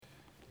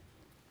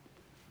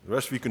The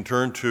rest of you can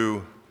turn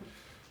to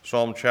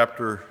Psalm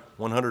chapter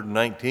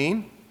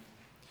 119.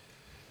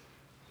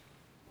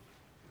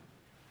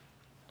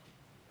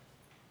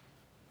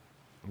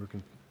 We're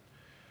going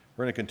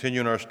to continue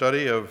in our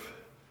study of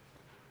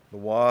the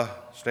Wah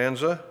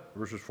stanza,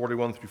 verses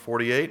 41 through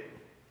 48.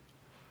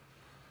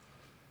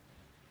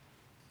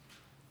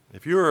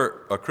 If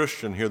you're a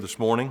Christian here this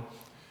morning,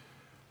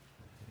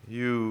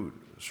 you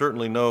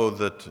certainly know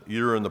that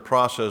you're in the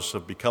process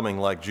of becoming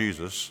like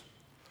Jesus.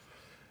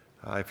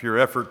 If your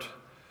effort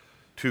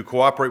to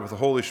cooperate with the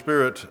Holy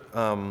Spirit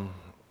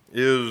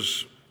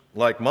is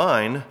like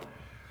mine,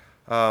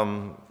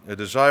 a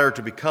desire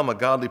to become a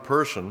godly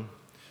person,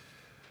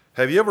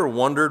 have you ever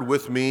wondered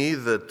with me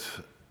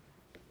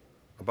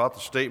about the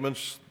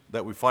statements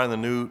that we find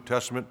in the New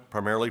Testament,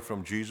 primarily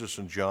from Jesus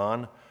and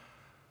John,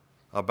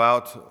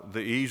 about the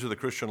ease of the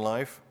Christian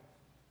life?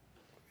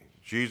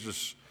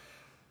 Jesus,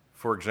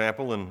 for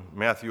example, in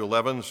Matthew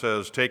 11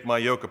 says, "Take my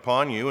yoke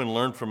upon you and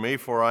learn from me,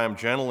 for I am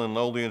gentle and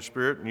lowly in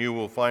spirit, and you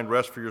will find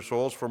rest for your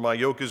souls, for my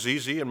yoke is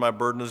easy and my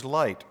burden is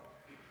light."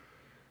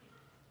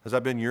 Has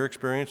that been your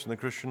experience in the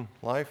Christian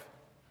life?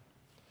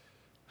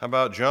 How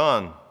about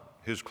John,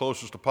 his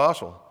closest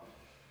apostle,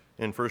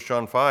 in 1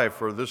 John 5,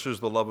 "For this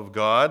is the love of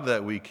God,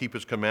 that we keep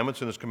his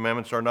commandments, and his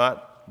commandments are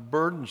not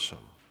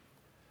burdensome."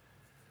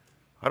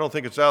 I don't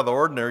think it's out of the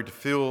ordinary to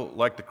feel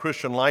like the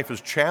Christian life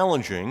is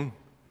challenging,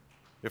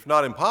 if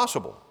not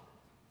impossible.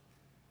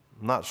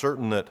 I'm not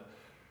certain that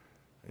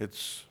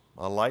it's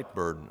a light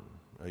burden,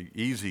 an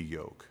easy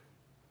yoke.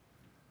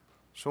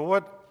 So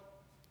what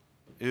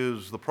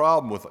is the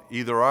problem with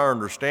either our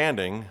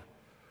understanding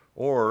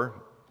or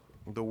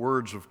the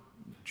words of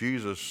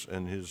Jesus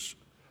and his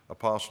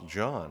apostle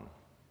John?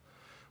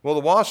 Well,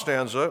 the Wah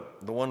stanza,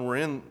 the one we're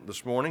in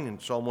this morning in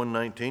Psalm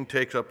 119,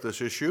 takes up this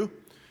issue.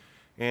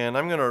 And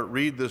I'm going to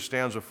read this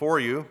stanza for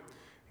you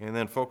and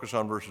then focus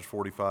on verses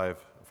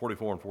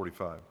 44 and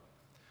 45.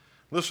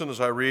 Listen as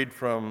I read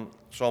from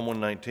Psalm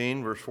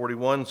 119. Verse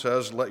 41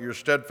 says, "Let your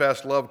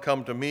steadfast love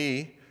come to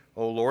me,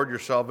 O Lord, your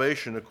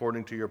salvation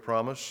according to your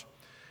promise.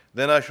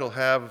 Then I shall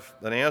have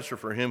an answer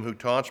for him who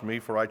taunts me,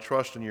 for I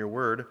trust in your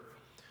word.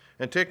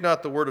 And take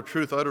not the word of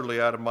truth utterly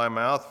out of my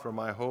mouth, for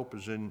my hope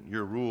is in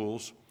your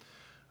rules.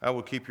 I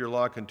will keep your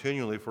law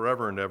continually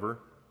forever and ever,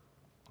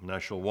 and I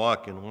shall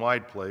walk in a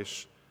wide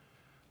place,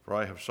 for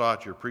I have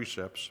sought your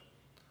precepts.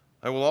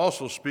 I will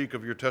also speak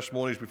of your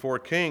testimonies before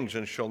kings,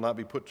 and shall not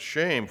be put to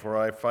shame, for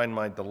I find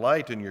my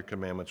delight in your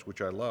commandments,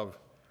 which I love.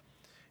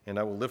 And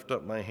I will lift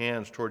up my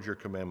hands toward your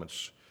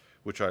commandments,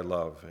 which I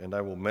love, and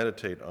I will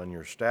meditate on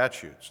your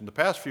statutes." In the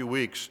past few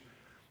weeks,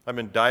 I've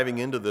been diving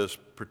into this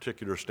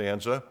particular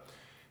stanza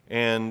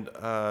and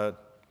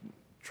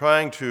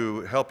trying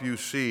to help you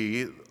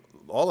see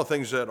all the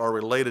things that are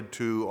related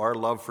to our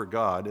love for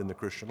God in the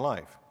Christian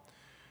life.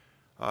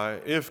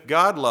 If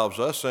God loves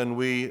us and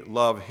we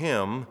love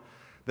him,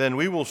 then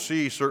we will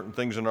see certain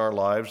things in our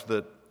lives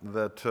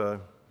that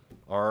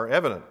are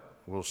evident.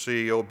 We'll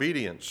see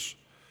obedience.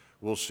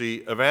 We'll see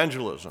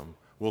evangelism.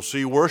 We'll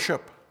see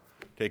worship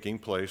taking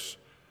place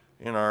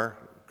in our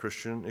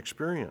Christian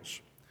experience.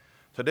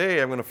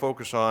 Today I'm going to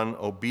focus on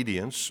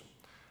obedience.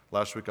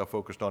 Last week I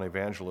focused on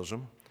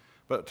evangelism.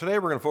 But today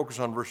we're going to focus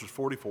on verses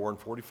 44 and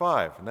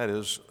 45, and that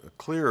is a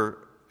clear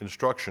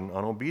instruction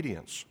on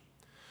obedience.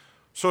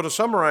 So to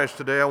summarize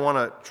today, I want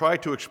to try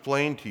to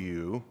explain to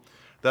you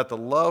that the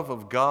love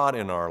of God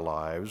in our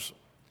lives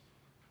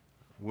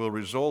will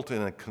result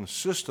in a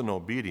consistent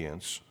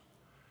obedience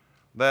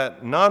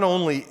that not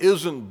only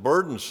isn't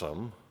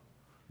burdensome,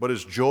 but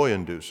is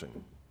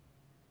joy-inducing.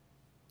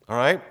 All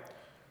right?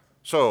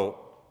 So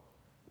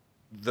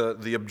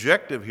the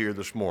objective here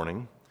this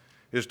morning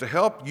is to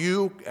help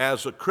you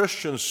as a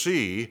Christian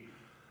see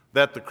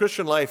that the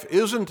Christian life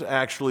isn't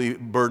actually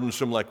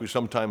burdensome like we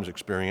sometimes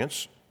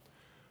experience,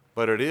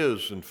 but it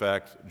is, in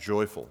fact,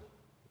 joyful.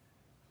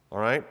 All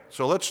right?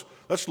 So let's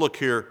look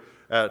here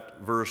at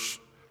verse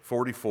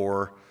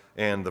 44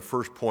 and the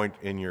first point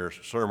in your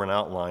sermon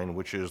outline,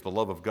 which is the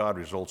love of God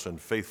results in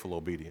faithful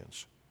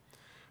obedience.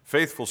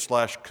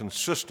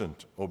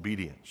 Faithful/consistent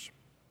obedience.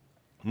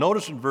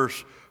 Notice in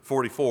verse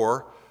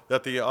 44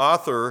 that the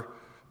author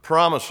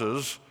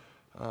promises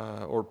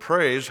or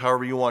prays,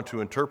 however you want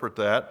to interpret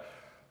that,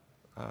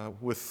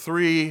 with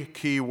three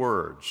key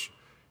words.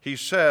 He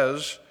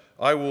says,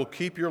 "I will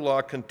keep your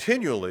law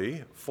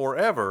continually,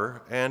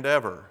 forever and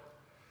ever."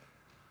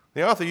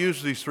 The author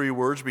uses these three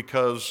words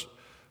because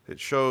it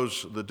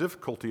shows the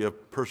difficulty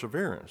of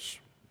perseverance.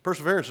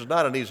 Perseverance is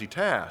not an easy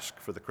task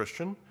for the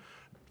Christian.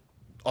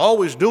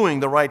 Always doing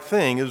the right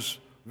thing is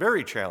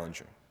very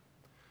challenging.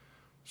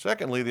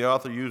 Secondly, the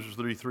author uses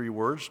the three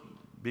words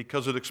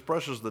because it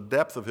expresses the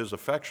depth of his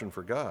affection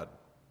for God,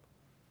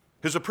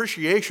 his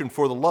appreciation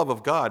for the love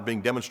of God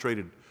being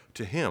demonstrated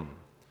to him.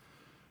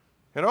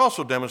 It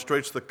also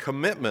demonstrates the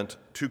commitment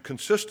to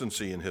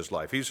consistency in his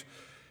life. He's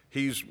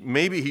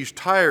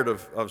tired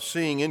of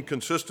seeing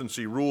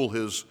inconsistency rule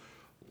his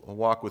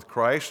walk with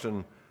Christ,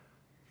 and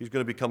he's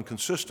going to become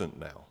consistent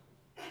now.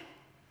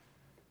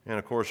 And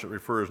of course, it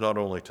refers not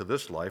only to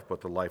this life,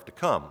 but the life to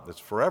come. It's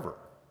forever.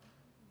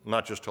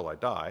 not just till I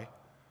die,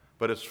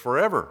 but it's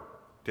forever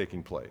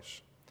taking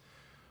place.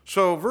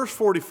 So verse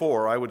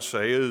 44, I would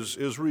say,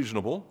 is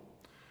reasonable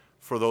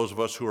for those of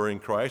us who are in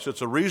Christ.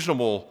 It's a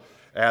reasonable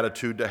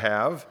attitude to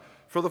have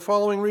for the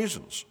following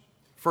reasons.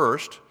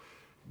 First,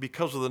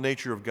 because of the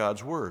nature of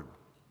God's Word.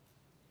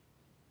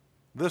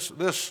 This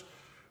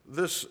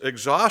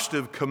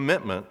exhaustive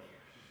commitment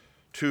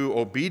to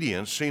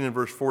obedience, seen in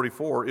verse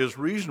 44, is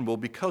reasonable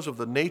because of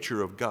the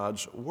nature of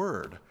God's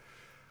Word.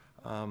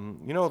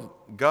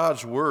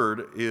 God's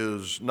Word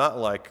is not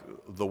like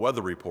the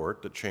weather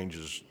report that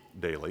changes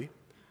daily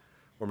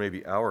or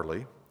maybe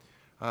hourly.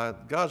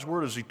 God's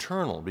Word is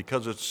eternal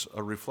because it's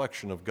a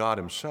reflection of God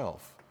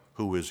Himself,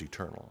 who is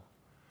eternal.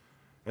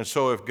 And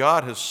so if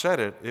God has said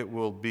it, it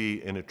will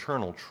be an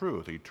eternal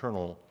truth,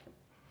 eternal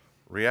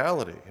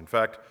reality. In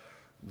fact,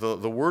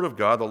 the Word of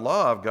God, the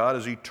law of God,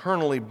 is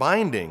eternally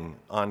binding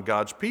on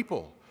God's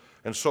people.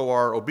 And so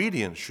our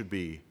obedience should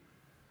be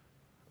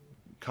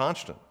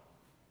constant.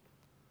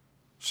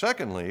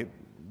 Secondly,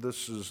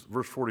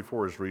 verse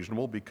 44 is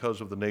reasonable because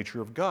of the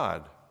nature of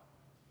God.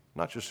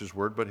 Not just His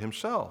Word, but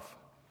Himself.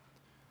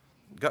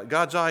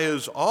 God's eye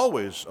is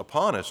always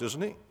upon us,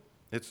 isn't He?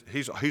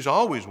 He's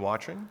always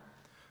watching.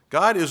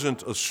 God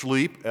isn't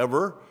asleep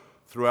ever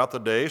throughout the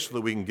day so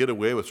that we can get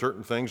away with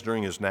certain things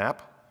during His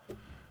nap,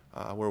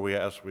 where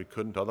we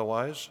couldn't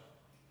otherwise.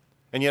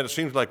 And yet it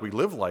seems like we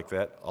live like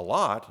that a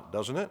lot,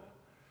 doesn't it?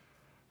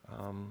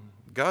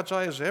 God's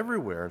eye is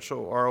everywhere, and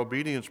so our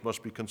obedience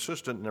must be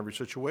consistent in every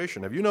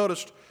situation. Have you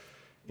noticed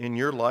in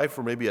your life,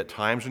 or maybe at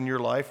times in your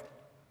life,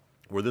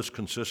 where this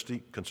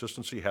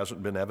consistency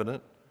hasn't been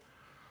evident?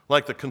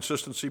 Like the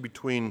consistency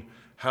between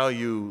how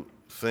you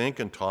think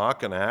and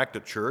talk and act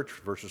at church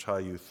versus how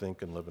you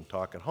think and live and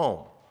talk at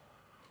home.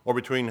 Or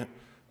between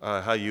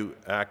how you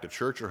act at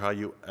church or how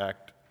you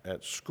act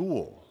at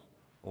school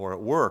or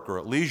at work or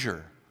at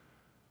leisure.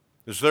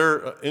 Is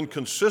there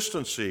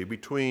inconsistency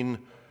between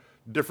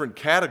different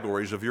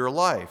categories of your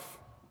life?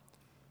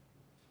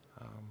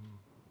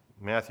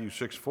 Matthew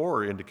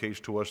 6:4 indicates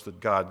to us that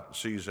God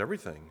sees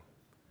everything,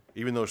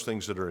 even those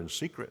things that are in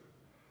secret.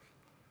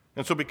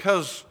 And so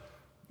because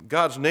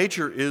God's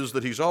nature is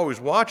that He's always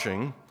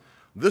watching,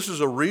 this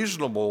is a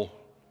reasonable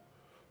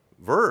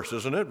verse,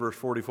 isn't it? Verse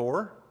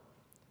 44.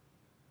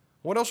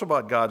 What else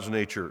about God's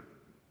nature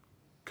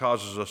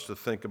causes us to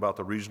think about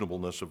the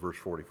reasonableness of verse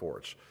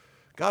 44?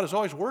 God is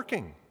always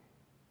working.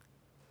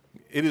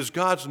 It is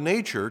God's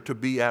nature to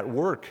be at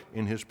work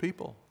in His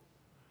people.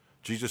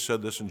 Jesus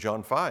said this in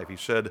John 5. He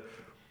said,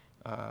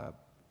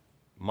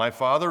 my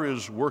Father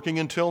is working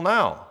until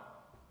now,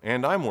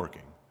 and I'm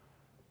working.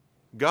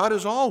 God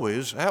is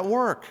always at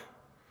work.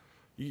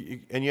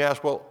 And you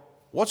ask, well,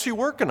 what's He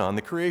working on?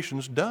 The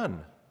creation's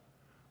done.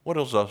 What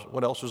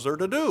else is there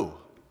to do?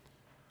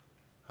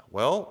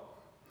 Well,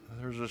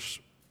 there's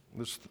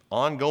this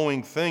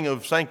ongoing thing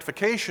of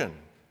sanctification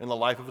in the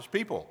life of His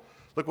people.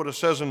 Look what it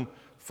says in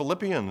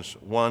Philippians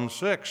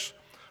 1:6.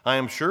 I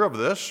am sure of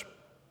this,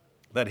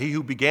 that He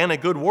who began a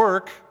good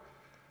work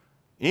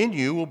in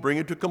you will bring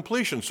it to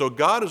completion. So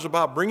God is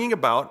about bringing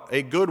about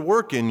a good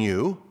work in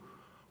you.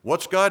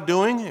 What's God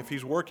doing? If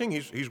He's working,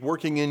 He's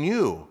working in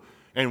you.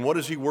 And what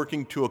is He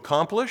working to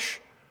accomplish?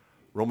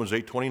 Romans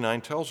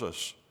 8:29 tells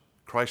us,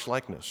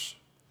 Christ-likeness.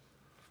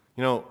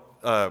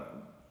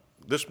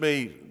 This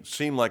may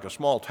seem like a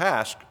small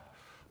task,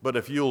 but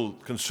if you'll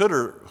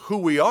consider who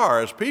we are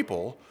as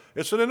people,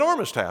 it's an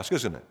enormous task,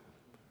 isn't it?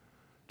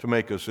 To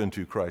make us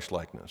into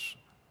Christ-likeness.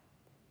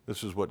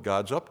 This is what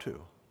God's up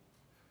to.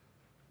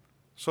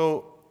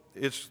 So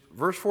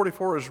verse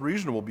 44 is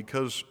reasonable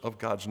because of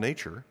God's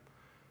nature.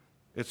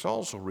 It's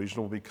also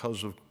reasonable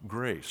because of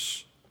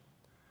grace.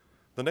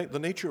 The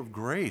nature of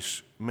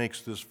grace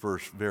makes this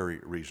verse very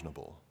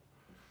reasonable.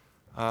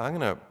 I'm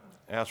going to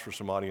ask for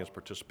some audience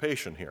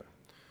participation here.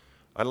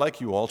 I'd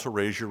like you all to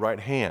raise your right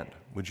hand.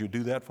 Would you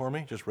do that for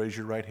me? Just raise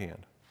your right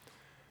hand.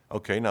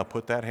 Okay, now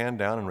put that hand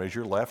down and raise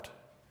your left.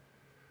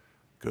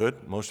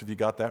 Good. Most of you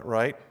got that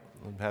right.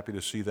 I'm happy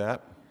to see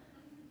that.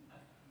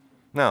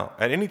 Now,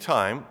 at any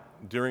time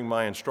during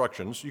my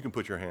instructions, you can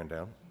put your hand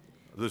down.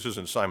 This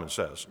isn't Simon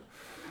Says.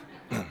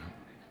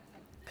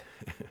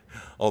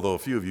 Although a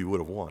few of you would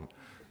have won.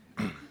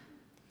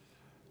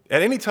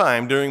 At any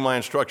time during my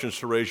instructions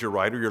to raise your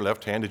right or your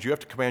left hand, did you have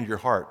to command your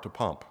heart to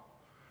pump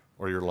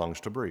or your lungs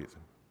to breathe?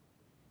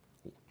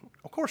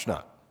 Of course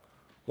not.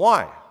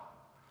 Why?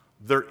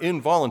 They're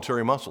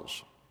involuntary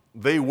muscles.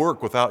 They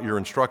work without your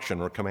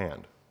instruction or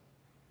command.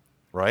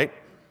 Right?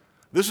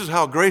 This is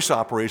how grace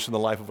operates in the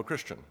life of a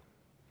Christian.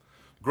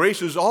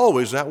 Grace is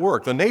always at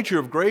work. The nature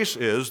of grace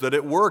is that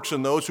it works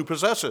in those who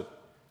possess it.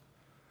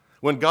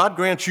 When God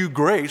grants you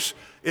grace,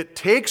 it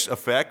takes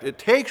effect, it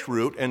takes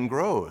root, and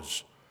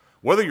grows.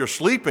 Whether you're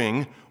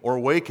sleeping or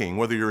waking,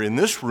 whether you're in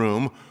this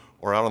room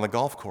or out on the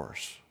golf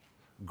course,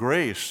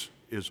 grace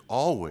is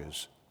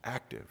always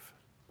active.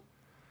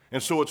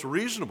 And so it's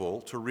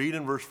reasonable to read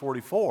in verse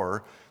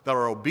 44 that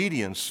our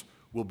obedience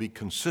will be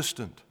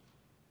consistent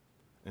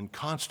and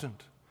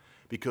constant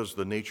because of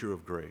the nature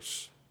of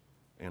grace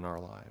in our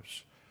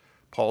lives.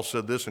 Paul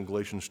said this in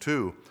Galatians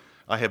 2,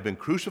 I have been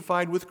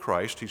crucified with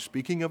Christ. He's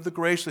speaking of the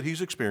grace that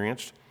he's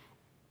experienced.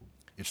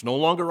 It's no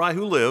longer I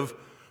who live,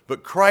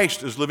 but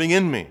Christ is living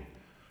in me.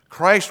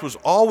 Christ was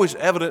always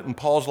evident in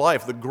Paul's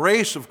life. The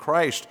grace of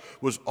Christ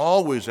was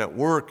always at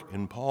work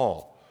in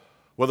Paul.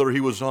 Whether he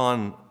was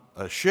on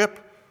a ship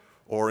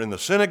or in the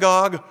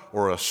synagogue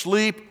or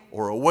asleep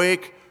or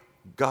awake,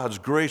 God's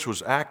grace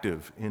was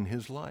active in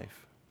his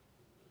life,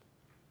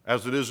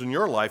 as it is in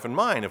your life and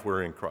mine if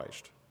we're in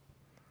Christ.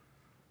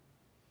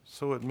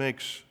 So it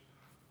makes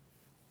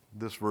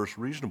this verse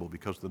reasonable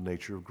because of the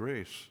nature of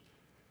grace.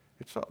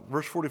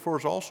 Verse 44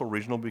 is also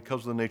reasonable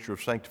because of the nature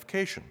of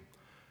sanctification.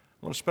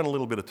 I want to spend a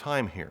little bit of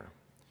time here.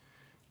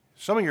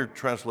 Some of your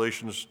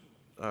translations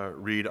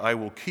read, I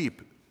will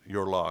keep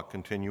your law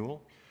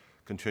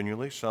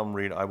continually. Some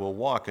read, I will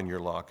walk in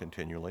your law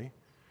continually.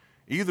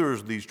 Either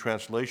of these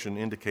translations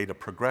indicate a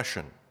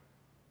progression,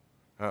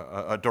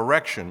 a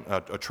direction,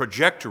 a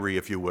trajectory,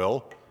 if you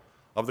will,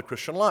 of the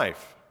Christian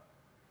life.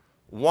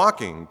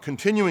 Walking,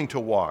 continuing to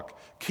walk,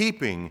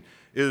 keeping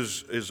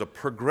is a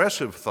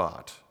progressive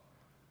thought.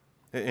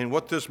 And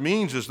what this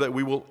means is that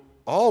we will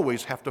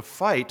always have to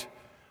fight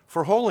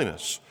for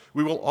holiness.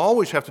 We will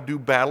always have to do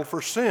battle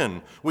for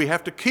sin. We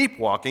have to keep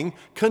walking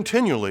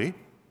continually.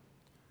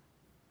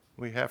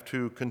 We have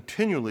to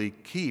continually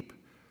keep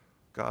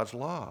God's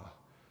law.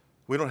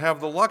 We don't have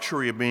the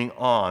luxury of being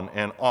on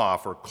and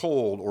off or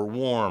cold or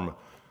warm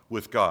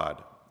with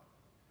God.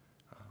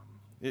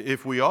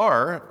 If we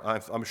are,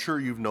 I'm sure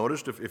you've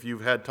noticed, if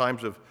you've had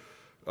times of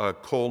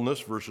coldness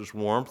versus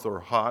warmth or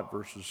hot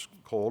versus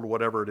cold,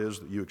 whatever it is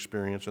that you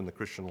experience in the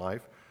Christian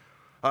life,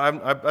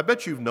 I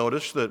bet you've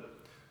noticed that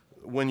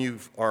when you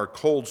are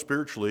cold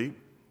spiritually,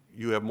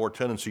 you have more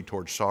tendency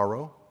towards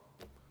sorrow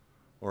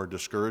or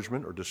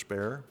discouragement or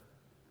despair.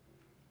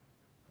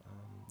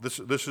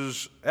 This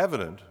is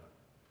evident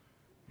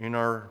in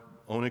our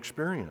own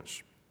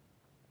experience.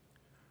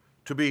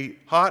 To be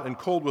hot and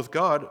cold with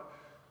God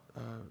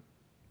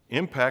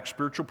impacts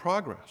spiritual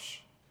progress.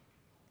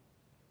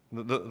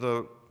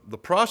 The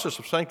process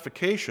of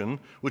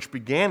sanctification, which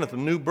began at the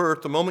new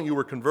birth, the moment you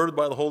were converted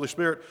by the Holy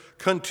Spirit,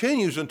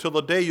 continues until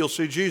the day you'll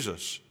see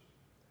Jesus.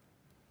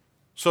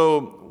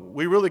 So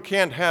we really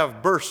can't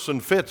have bursts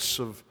and fits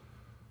of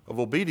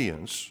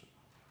obedience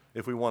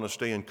if we want to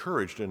stay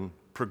encouraged and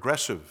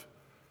progressive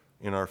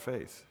in our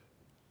faith.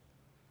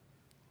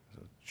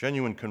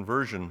 Genuine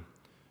conversion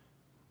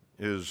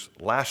is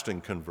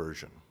lasting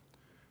conversion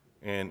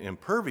and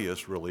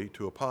impervious, really,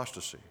 to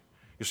apostasy.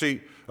 You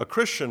see, a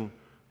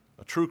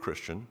true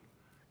Christian,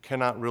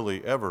 cannot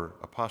really ever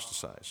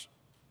apostatize.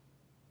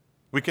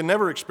 We can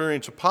never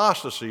experience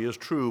apostasy as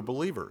true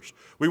believers.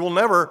 We will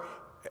never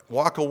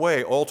walk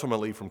away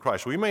ultimately from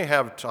Christ. We may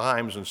have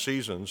times and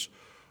seasons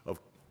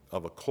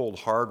of a cold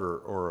heart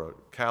or a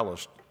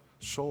calloused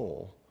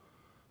soul,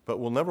 but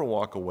we'll never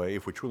walk away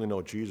if we truly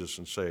know Jesus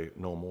and say,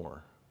 no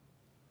more.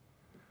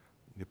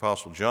 The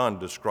Apostle John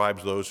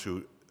describes those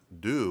who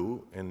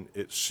do, and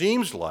it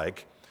seems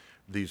like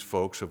these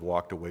folks have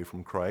walked away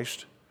from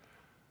Christ,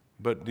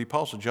 but the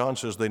Apostle John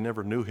says they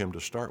never knew him to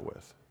start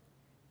with.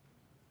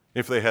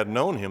 If they had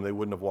known him, they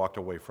wouldn't have walked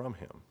away from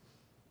him.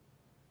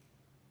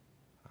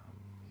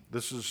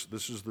 This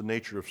is the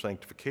nature of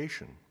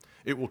sanctification.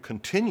 It will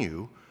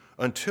continue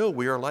until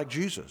we are like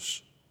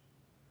Jesus.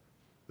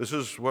 This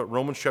is what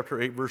Romans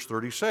chapter 8, verse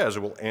 30 says.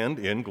 It will end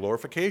in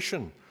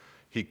glorification.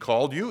 He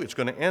called you. It's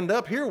going to end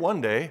up here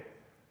one day.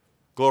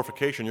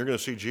 Glorification. You're going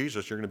to see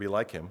Jesus. You're going to be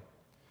like him.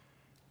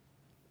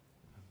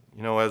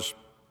 You know, as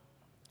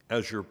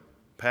your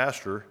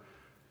pastor,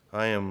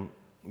 I am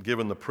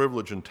given the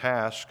privilege and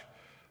task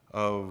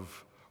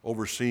of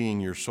overseeing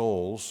your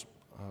souls,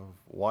 of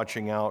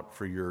watching out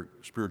for your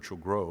spiritual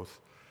growth.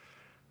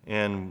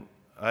 And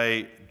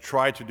I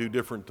try to do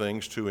different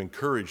things to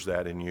encourage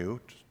that in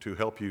you, to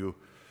help you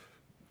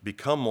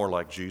become more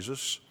like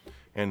Jesus.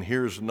 And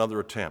here's another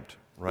attempt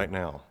right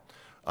now.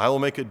 I will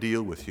make a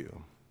deal with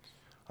you.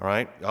 All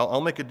right?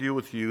 I'll make a deal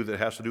with you that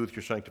has to do with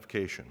your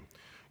sanctification.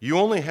 You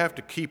only have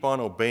to keep on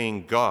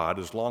obeying God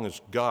as long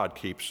as God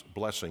keeps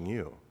blessing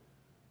you.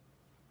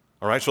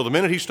 All right? So the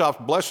minute he stops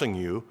blessing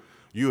you,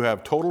 you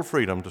have total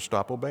freedom to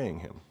stop obeying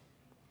him.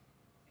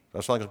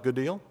 That sound like a good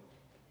deal?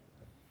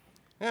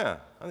 Yeah,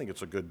 I think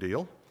it's a good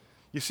deal.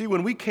 You see,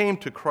 when we came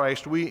to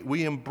Christ,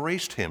 we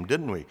embraced him,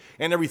 didn't we?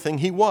 And everything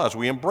he was.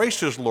 We embraced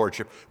his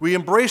lordship. We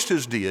embraced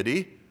his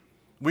deity.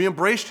 We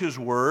embraced his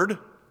word.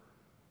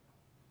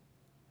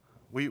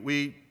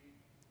 We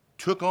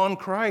took on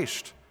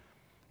Christ.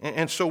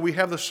 And so we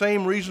have the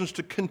same reasons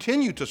to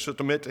continue to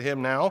submit to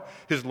him now,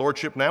 his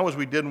lordship now, as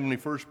we did when we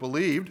first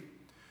believed.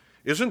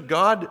 Isn't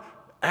God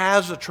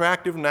as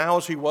attractive now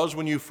as he was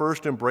when you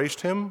first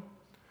embraced him?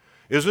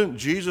 Isn't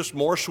Jesus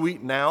more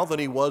sweet now than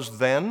he was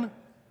then?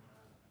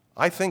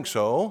 I think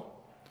so.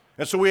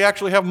 And so we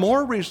actually have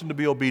more reason to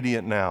be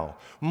obedient now,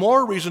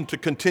 more reason to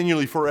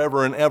continually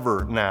forever and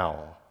ever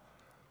now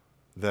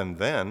than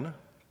then.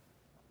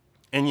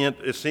 And yet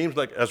it seems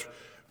like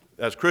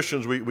as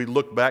Christians we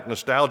look back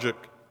nostalgic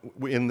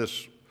in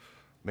this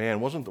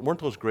Man, weren't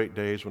those great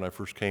days when I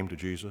first came to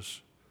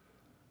Jesus?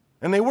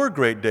 And they were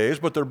great days,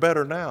 but they're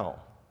better now,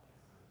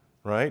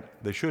 right?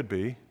 They should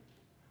be.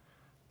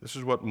 This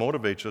is what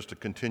motivates us to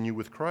continue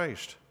with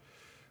Christ.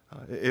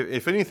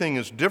 If anything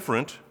is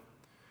different,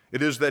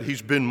 it is that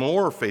he's been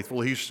more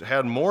faithful. He's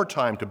had more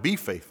time to be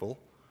faithful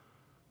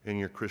in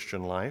your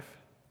Christian life.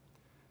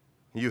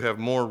 You have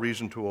more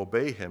reason to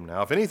obey him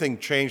now. If anything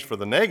changed for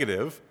the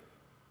negative,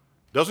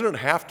 doesn't it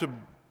have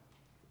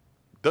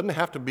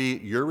to be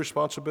your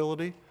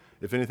responsibility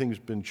if anything's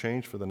been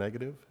changed for the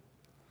negative?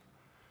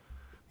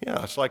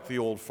 Yeah, it's like the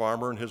old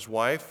farmer and his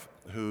wife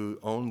who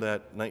owned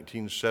that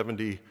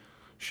 1970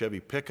 Chevy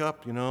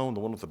pickup, the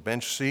one with the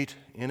bench seat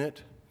in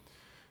it.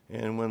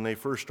 And when they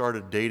first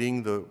started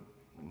dating,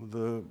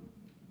 the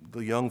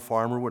young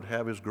farmer would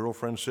have his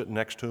girlfriend sit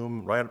next to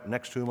him, right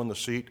next to him on the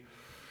seat.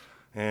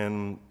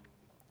 And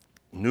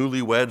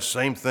newlyweds,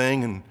 same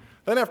thing. And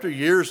then after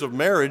years of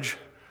marriage,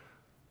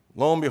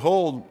 lo and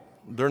behold,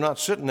 they're not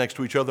sitting next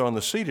to each other on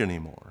the seat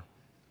anymore.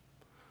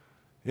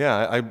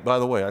 Yeah, by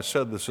the way, I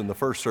said this in the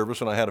first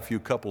service, and I had a few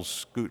couples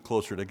scoot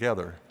closer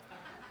together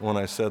when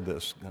I said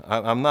this.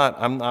 I'm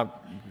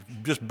not,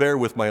 just bear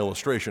with my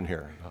illustration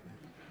here.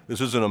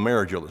 This isn't a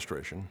marriage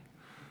illustration.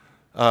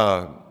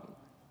 But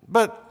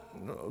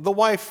the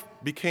wife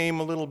became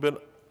a little bit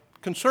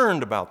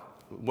concerned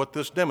about what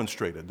this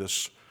demonstrated.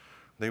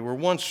 They were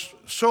once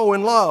so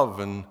in love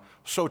and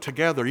so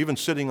together, even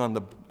sitting on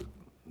the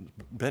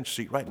bench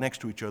seat right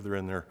next to each other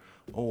in their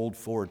old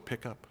Ford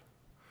pickup.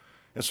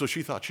 And so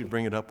she thought she'd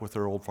bring it up with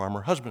her old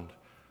farmer husband.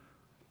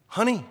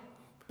 Honey,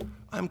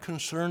 I'm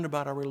concerned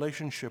about our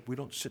relationship. We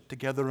don't sit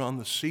together on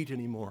the seat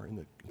anymore in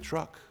the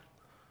truck.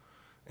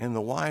 And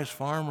the wise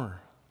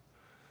farmer,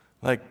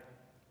 like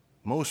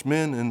most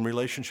men in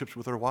relationships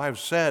with their wives,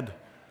 said,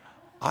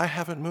 I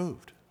haven't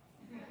moved.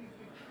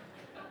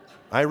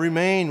 I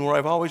remain where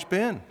I've always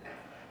been.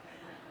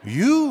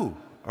 You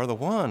are the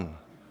one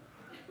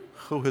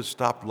who has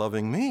stopped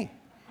loving me.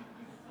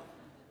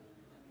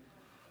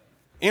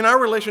 In our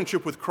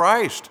relationship with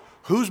Christ,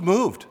 who's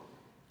moved?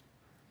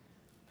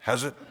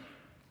 Has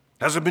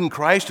it been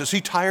Christ? Is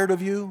he tired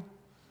of you?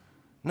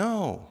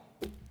 No,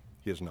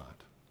 he is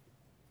not.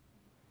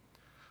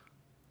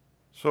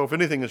 So if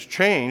anything has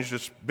changed,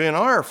 it's been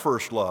our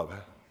first love,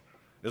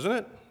 isn't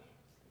it?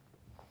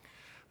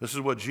 This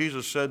is what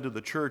Jesus said to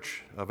the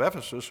church of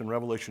Ephesus in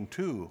Revelation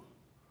 2.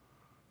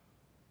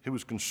 He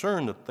was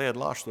concerned that they had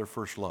lost their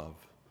first love.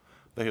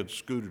 They had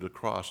scooted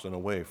across and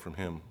away from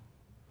him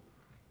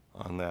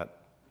on that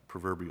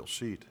proverbial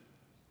seat.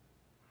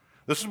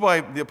 This is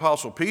why the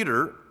Apostle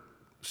Peter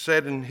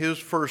said in his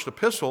first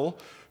epistle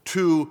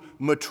to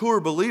mature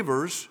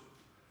believers,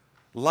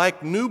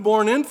 like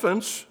newborn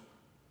infants,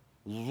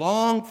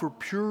 long for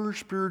pure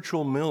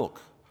spiritual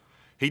milk.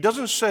 He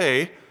doesn't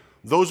say,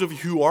 those of you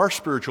who are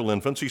spiritual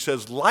infants, he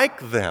says,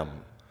 like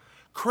them.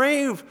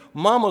 Crave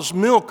mama's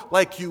milk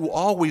like you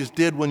always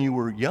did when you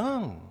were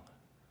young.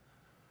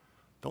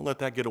 Don't let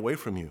that get away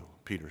from you,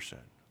 Peter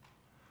said.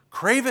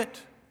 Crave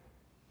it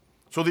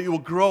so that you will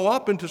grow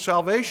up into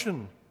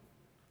salvation.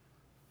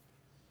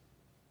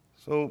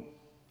 So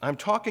I'm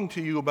talking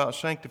to you about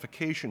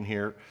sanctification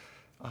here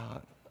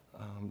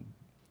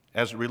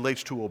as it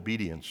relates to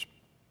obedience.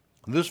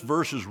 This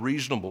verse is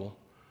reasonable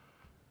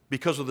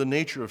because of the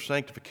nature of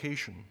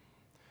sanctification.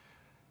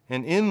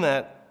 And in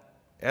that,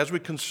 as we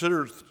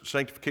consider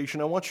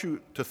sanctification, I want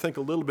you to think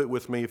a little bit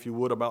with me, if you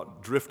would,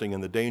 about drifting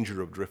and the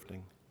danger of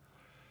drifting.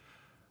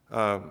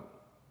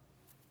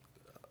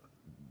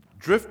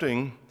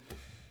 Drifting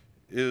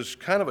is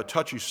kind of a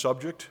touchy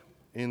subject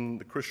in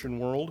the Christian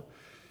world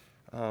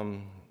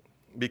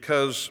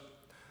because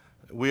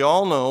we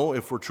all know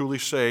if we're truly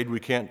saved, we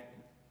can't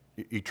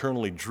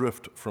eternally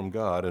drift from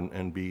God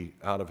and be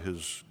out of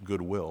his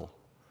goodwill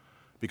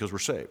because we're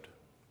saved.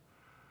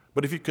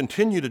 But if you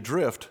continue to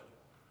drift,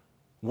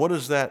 what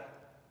does that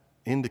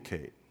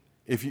indicate?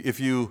 If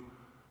you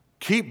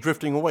keep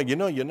drifting away, you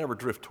never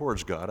drift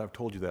towards God. I've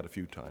told you that a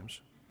few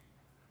times.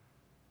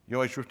 You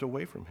always drift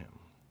away from him.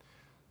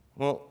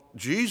 Well,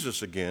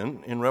 Jesus,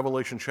 again, in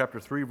Revelation chapter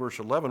 3, verse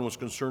 11, was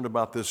concerned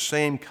about this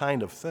same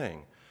kind of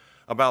thing,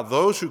 about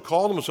those who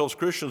call themselves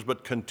Christians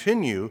but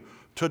continue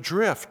to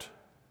drift.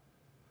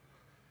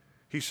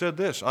 He said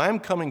this, I am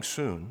coming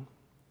soon.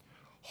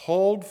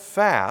 Hold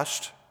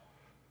fast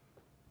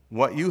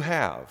what you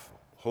have.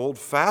 Hold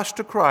fast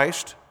to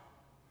Christ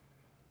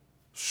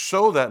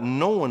so that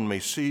no one may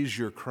seize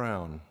your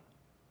crown.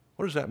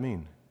 What does that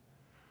mean?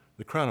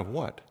 The crown of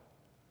what?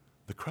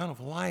 The crown of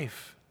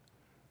life,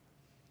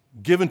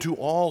 given to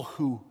all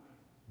who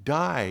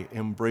die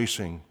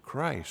embracing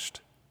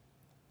Christ.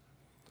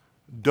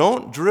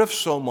 Don't drift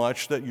so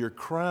much that your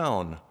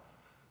crown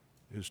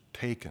is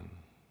taken.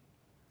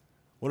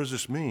 What does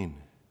this mean?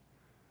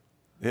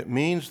 It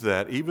means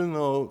that even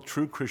though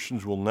true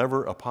Christians will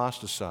never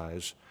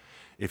apostatize,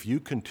 if you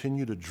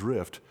continue to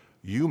drift,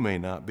 you may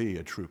not be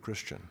a true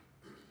Christian.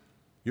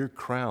 Your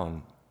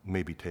crown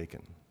may be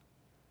taken.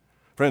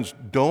 Friends,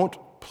 don't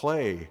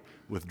play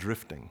with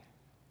drifting.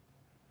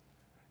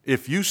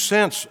 If you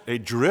sense a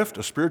drift,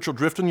 a spiritual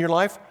drift in your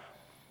life,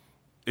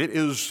 it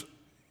is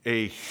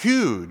a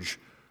huge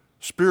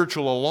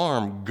spiritual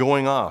alarm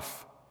going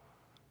off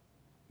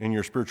in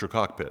your spiritual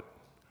cockpit.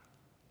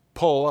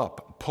 Pull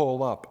up,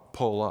 pull up,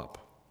 pull up.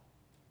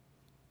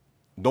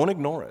 Don't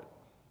ignore it.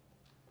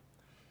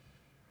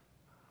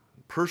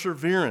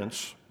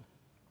 Perseverance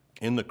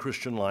in the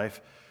Christian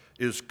life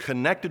is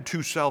connected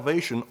to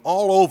salvation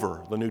all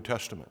over the New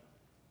Testament.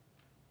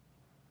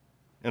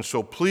 And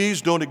so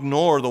please don't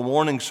ignore the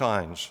warning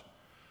signs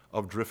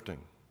of drifting.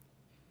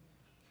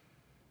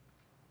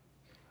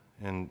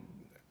 And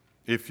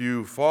if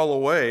you fall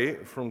away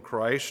from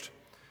Christ,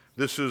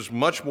 this is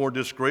much more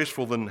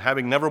disgraceful than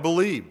having never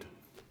believed.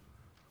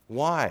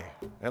 Why?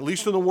 At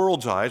least in the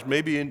world's eyes,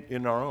 maybe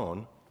in our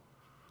own.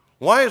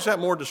 Why is that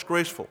more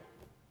disgraceful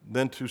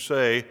than to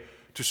say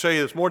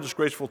it's more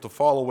disgraceful to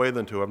fall away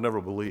than to have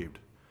never believed?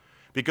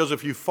 Because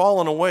if you've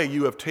fallen away,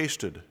 you have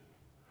tasted.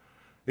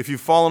 If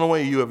you've fallen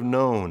away, you have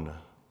known.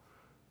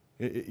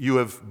 You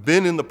have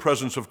been in the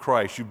presence of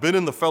Christ. You've been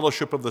in the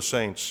fellowship of the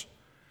saints.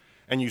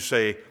 And you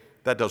say,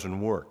 that doesn't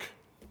work.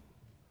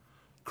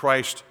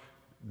 Christ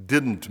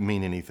didn't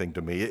mean anything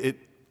to me.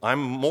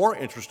 I'm more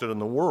interested in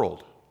the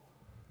world.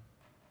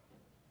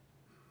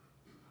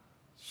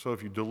 So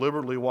if you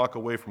deliberately walk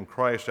away from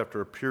Christ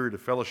after a period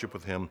of fellowship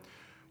with him,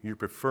 you're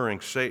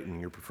preferring Satan,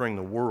 you're preferring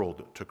the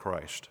world to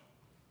Christ.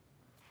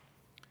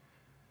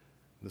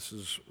 This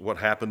is what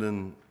happened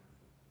in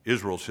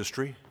Israel's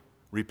history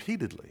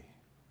repeatedly.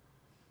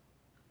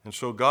 And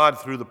so God,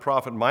 through the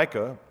prophet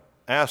Micah,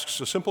 asks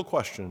a simple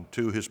question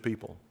to his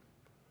people.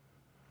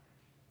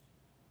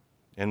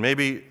 And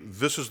maybe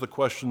this is the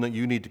question that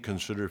you need to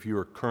consider if you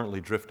are currently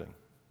drifting.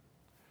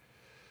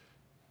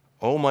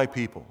 O my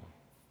people,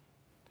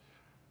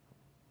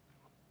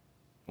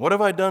 what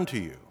have I done to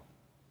you?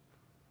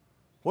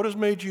 What has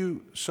made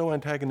you so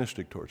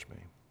antagonistic towards me?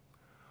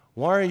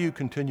 Why are you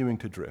continuing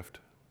to drift?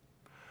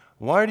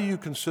 Why do you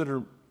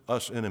consider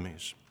us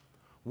enemies?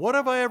 What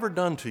have I ever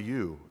done to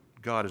you?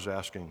 God is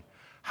asking.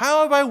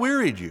 How have I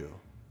wearied you?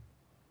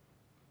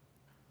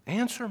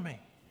 Answer me.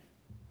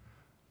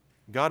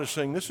 God is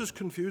saying, this is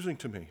confusing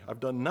to me. I've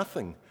done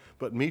nothing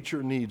but meet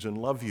your needs and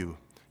love you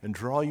and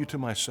draw you to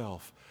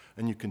myself,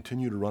 and you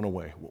continue to run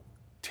away. Well,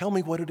 tell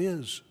me what it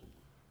is.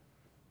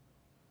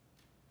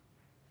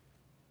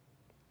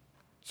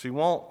 See,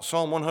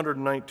 Psalm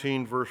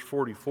 119, verse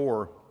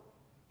 44,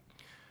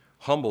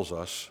 humbles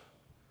us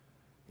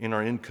in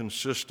our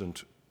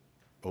inconsistent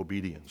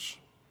obedience.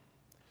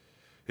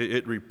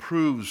 It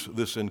reproves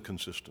this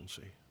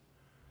inconsistency.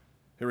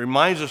 It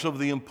reminds us of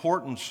the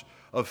importance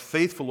of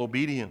faithful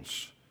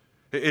obedience.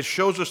 It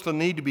shows us the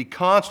need to be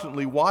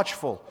constantly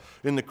watchful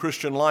in the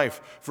Christian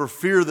life for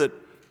fear that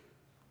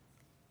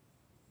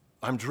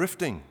I'm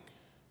drifting.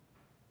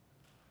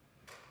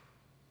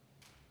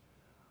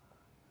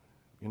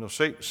 You know,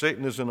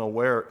 Satan is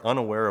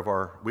unaware of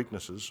our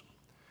weaknesses,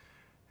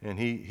 and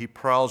he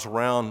prowls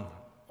around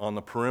on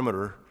the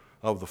perimeter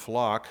of the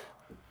flock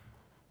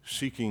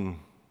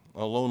seeking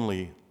a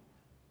lonely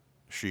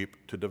sheep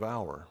to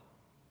devour.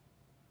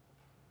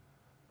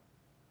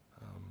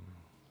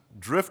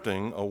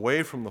 Drifting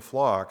away from the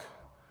flock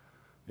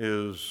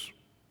is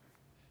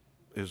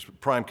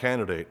prime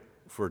candidate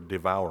for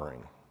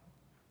devouring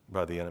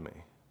by the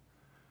enemy.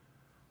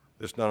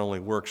 This not only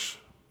works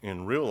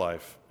in real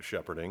life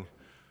shepherding,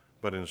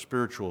 but in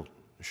spiritual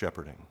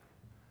shepherding.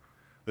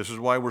 This is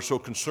why we're so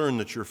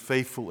concerned that you're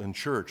faithful in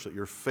church, that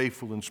you're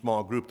faithful in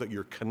small group, that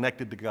you're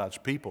connected to God's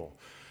people.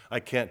 I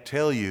can't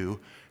tell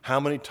you how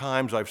many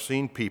times I've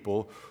seen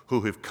people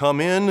who have come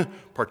in,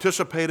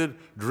 participated,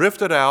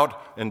 drifted out,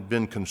 and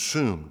been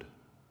consumed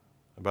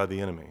by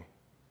the enemy.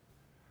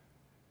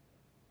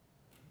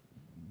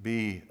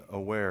 Be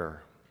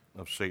aware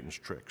of Satan's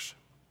tricks.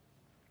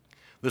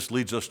 This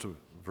leads us to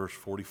verse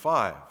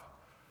 45,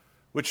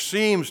 which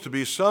seems to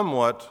be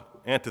somewhat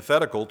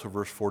antithetical to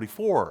verse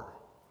 44.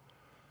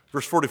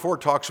 Verse 44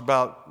 talks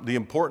about the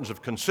importance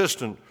of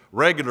consistent,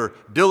 regular,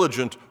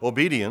 diligent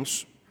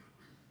obedience.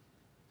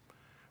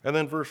 And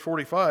then verse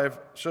 45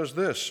 says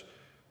this,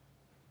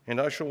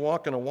 and I shall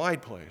walk in a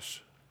wide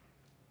place.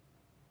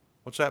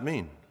 What's that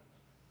mean?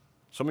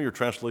 Some of your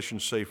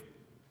translations say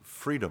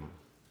freedom.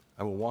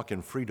 I will walk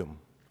in freedom.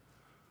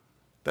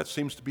 That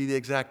seems to be the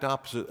exact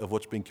opposite of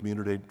what's being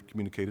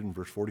communicated in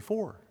verse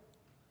 44.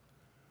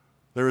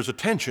 There is a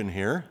tension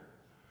here,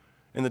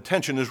 and the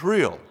tension is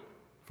real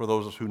for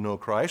those of us who know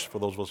Christ, for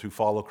those of us who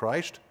follow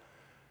Christ.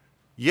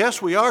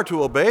 Yes, we are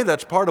to obey.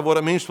 That's part of what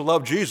it means to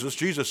love Jesus.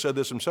 Jesus said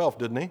this himself,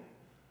 didn't he?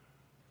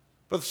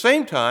 But at the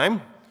same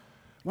time,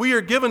 we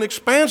are given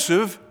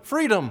expansive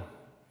freedom.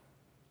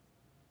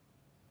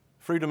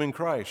 Freedom in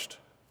Christ.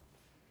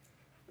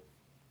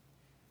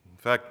 In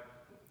fact,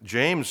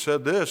 James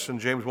said this in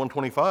James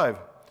 1:25,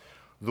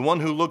 the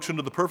one who looks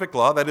into the perfect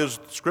law, that is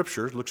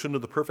Scripture, looks into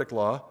the perfect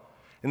law,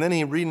 and then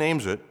he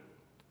renames it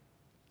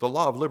the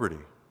law of liberty.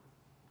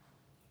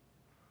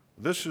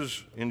 This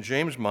is, in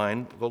James'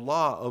 mind, the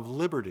law of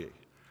liberty.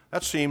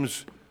 That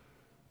seems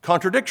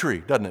contradictory,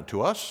 doesn't it,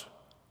 to us?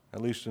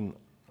 At least in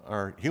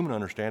our human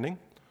understanding,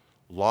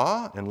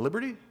 law and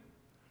liberty,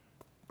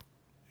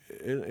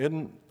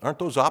 aren't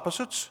those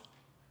opposites?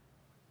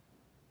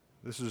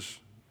 This is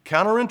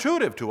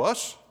counterintuitive to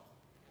us.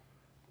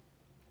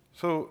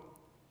 So,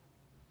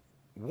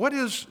 what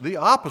is the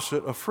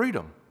opposite of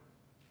freedom?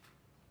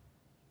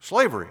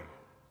 Slavery.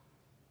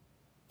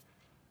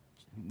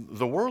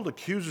 The world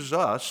accuses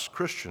us,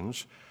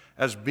 Christians,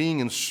 as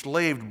being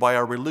enslaved by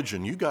our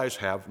religion. You guys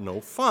have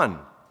no fun,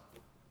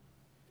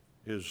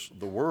 is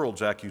the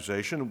world's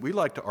accusation. We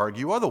like to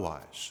argue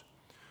otherwise.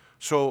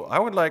 So I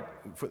would like,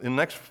 in the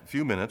next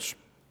few minutes,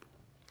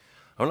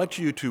 I would like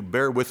you to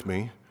bear with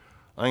me.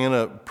 I'm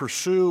going to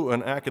pursue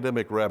an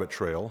academic rabbit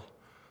trail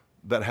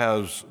that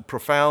has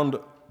profound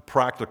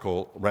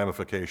practical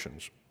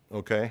ramifications,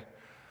 okay?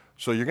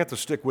 So you're going to have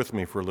to stick with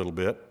me for a little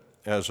bit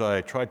as I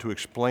try to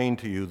explain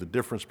to you the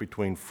difference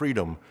between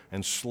freedom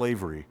and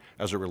slavery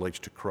as it relates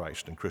to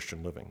Christ and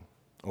Christian living,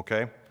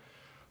 okay?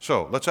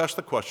 So let's ask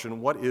the question,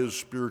 what is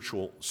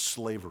spiritual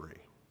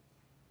slavery?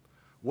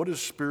 What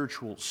is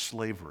spiritual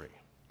slavery?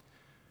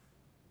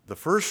 The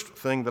first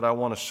thing that I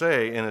want to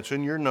say, and it's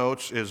in your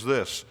notes, is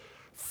this.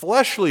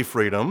 Fleshly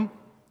freedom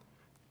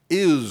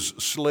is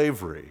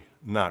slavery,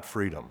 not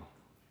freedom.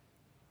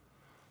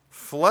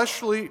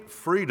 Fleshly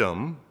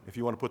freedom, if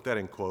you want to put that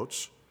in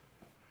quotes,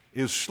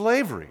 is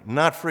slavery,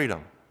 not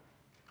freedom.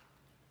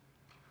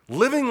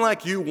 Living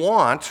like you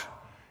want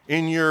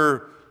in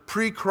your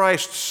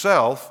pre-Christ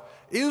self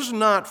is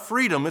not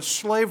freedom, it's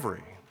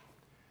slavery.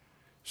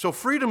 So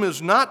freedom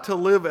is not to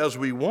live as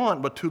we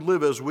want, but to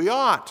live as we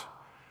ought.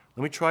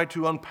 Let me try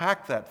to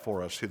unpack that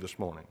for us here this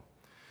morning.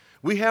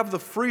 We have the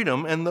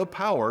freedom and the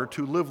power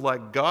to live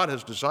like God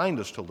has designed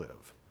us to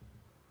live.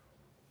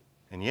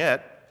 And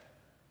yet,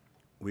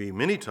 we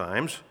many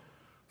times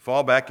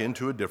fall back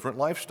into a different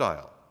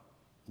lifestyle.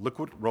 Look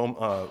what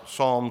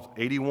Psalm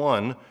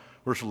 81,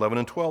 verse 11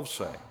 and 12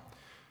 say.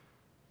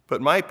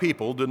 But my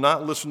people did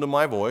not listen to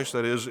my voice,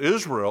 that is,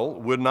 Israel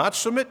would not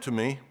submit to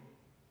me.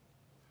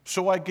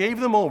 So I gave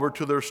them over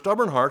to their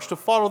stubborn hearts to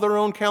follow their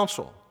own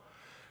counsel.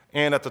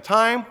 And at the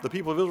time, the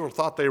people of Israel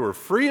thought they were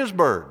free as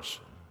birds.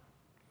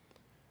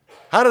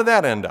 How did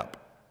that end up?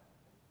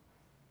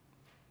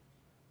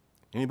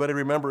 Anybody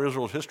remember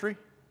Israel's history?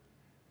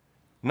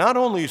 Not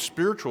only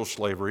spiritual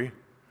slavery,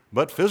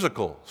 but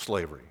physical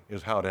slavery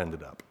is how it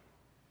ended up.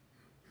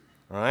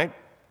 All right?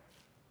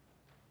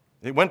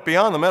 It went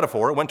beyond the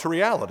metaphor, it went to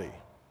reality.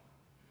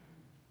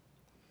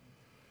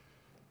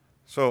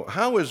 So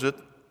how is it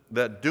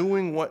that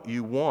doing what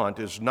you want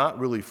is not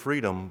really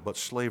freedom, but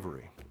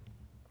slavery?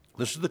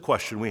 This is the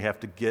question we have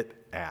to get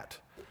at,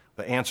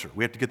 the answer.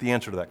 We have to get the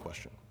answer to that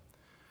question.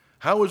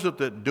 How is it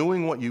that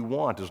doing what you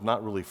want is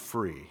not really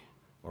free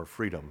or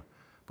freedom,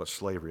 but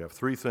slavery? I have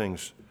three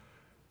things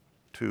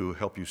to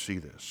help you see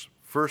this.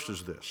 First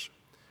is this.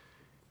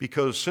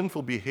 Because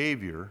sinful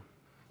behavior,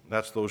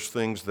 that's those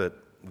things that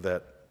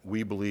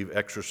we believe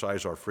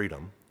exercise our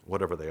freedom,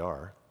 whatever they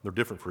are. They're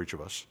different for each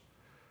of us.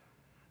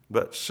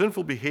 But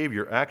sinful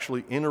behavior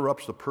actually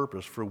interrupts the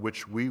purpose for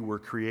which we were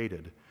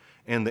created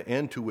and the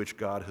end to which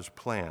God has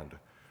planned,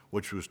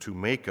 which was to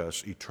make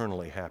us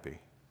eternally happy.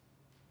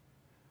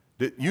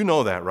 You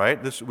know that, right?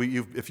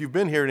 If you've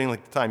been here at any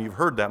length of time, you've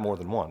heard that more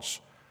than once.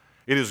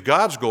 It is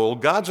God's goal,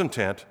 God's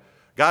intent,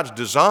 God's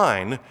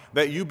design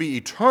that you be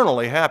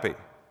eternally happy.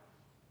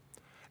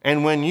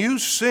 And when you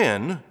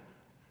sin,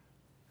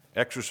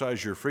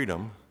 exercise your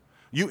freedom,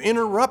 you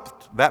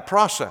interrupt that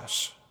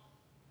process.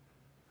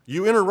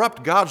 You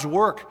interrupt God's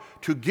work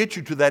to get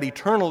you to that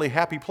eternally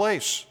happy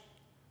place.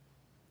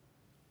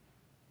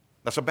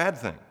 That's a bad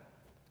thing.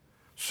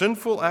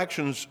 Sinful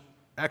actions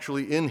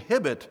actually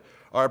inhibit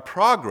our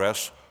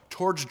progress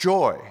towards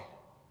joy.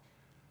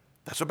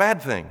 That's a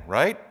bad thing,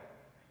 right?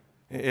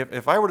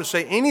 If I were to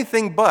say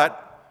anything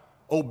but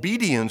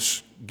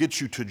obedience gets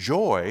you to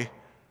joy,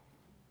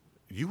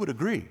 you would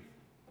agree.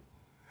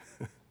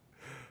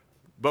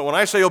 But when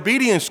I say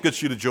obedience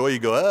gets you to joy, you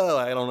go, oh,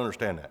 I don't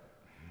understand that.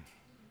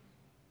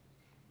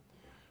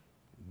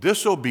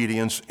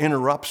 Disobedience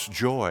interrupts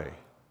joy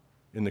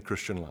in the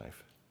Christian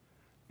life,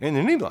 and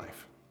in any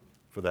life,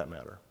 for that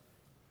matter.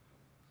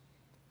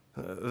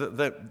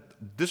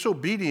 That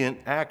disobedient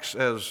acts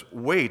as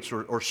weights,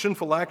 or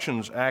sinful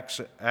actions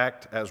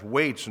act as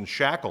weights and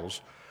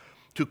shackles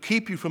to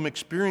keep you from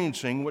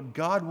experiencing what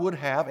God would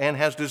have and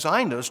has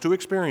designed us to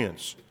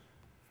experience: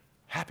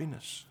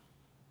 happiness.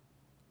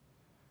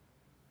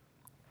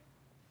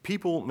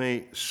 People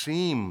may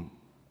seem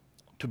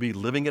to be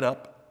living it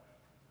up,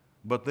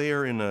 but they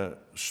are in a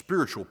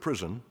spiritual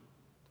prison,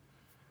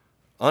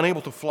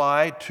 unable to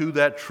fly to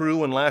that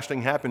true and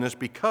lasting happiness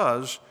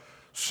because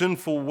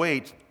sinful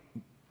weight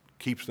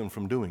keeps them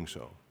from doing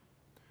so.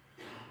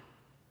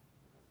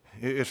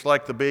 It's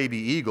like the baby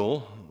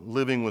eagle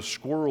living with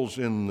squirrels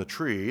in the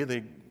tree.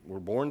 They were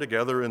born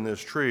together in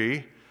this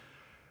tree,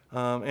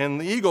 and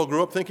the eagle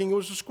grew up thinking it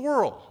was a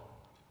squirrel.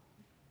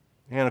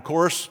 And of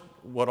course,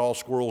 what all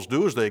squirrels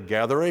do is they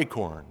gather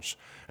acorns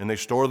and they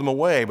store them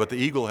away, but the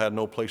eagle had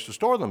no place to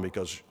store them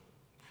because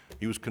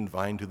he was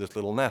confined to this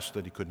little nest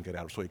that he couldn't get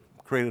out of, so he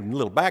created a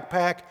little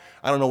backpack.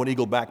 I don't know what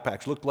eagle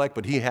backpacks looked like,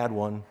 but he had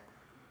one.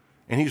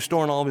 And he's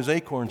storing all of his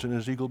acorns in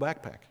his eagle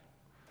backpack.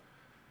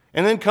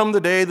 And then come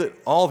the day that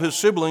all of his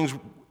siblings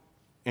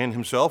and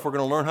himself were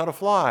going to learn how to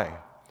fly.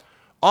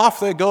 Off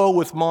they go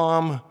with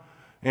Mom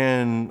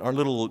and our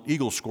little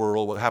eagle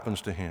squirrel. What happens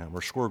to him?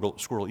 Or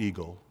squirrel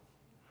eagle.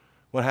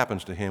 What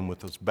happens to him with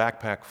this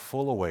backpack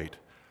full of weight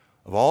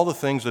of all the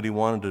things that he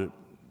wanted to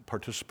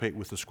participate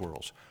with the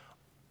squirrels?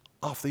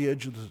 Off the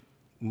edge of the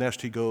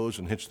nest he goes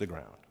and hits the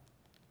ground.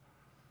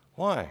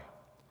 Why?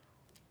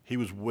 He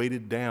was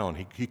weighted down.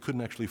 He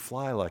couldn't actually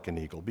fly like an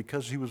eagle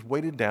because he was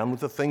weighted down with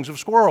the things of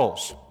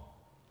squirrels.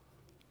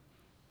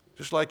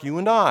 Just like you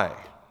and I.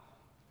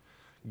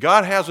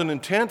 God has an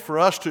intent for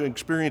us to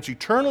experience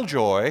eternal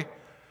joy,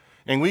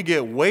 and we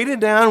get weighted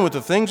down with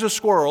the things of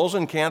squirrels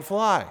and can't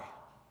fly.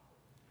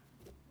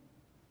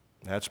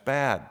 That's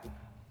bad.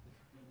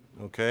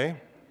 Okay?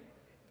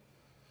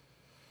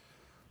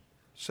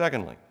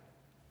 Secondly,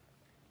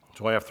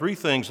 so I have three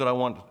things that I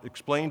want to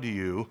explain to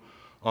you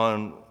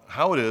on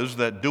how it is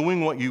that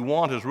doing what you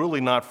want is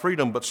really not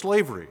freedom but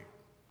slavery.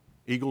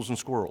 Eagles and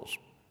squirrels.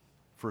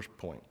 First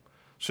point.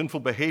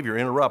 Sinful behavior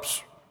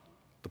interrupts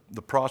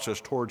the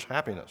process towards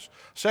happiness.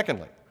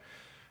 Secondly,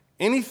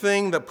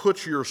 anything that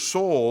puts your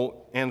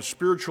soul and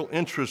spiritual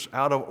interests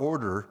out of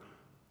order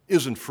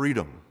isn't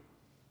freedom.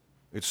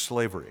 It's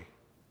slavery.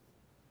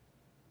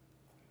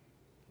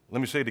 Let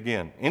me say it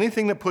again.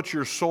 Anything that puts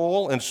your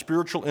soul and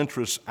spiritual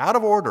interests out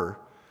of order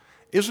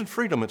isn't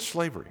freedom, it's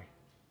slavery.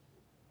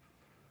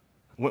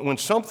 When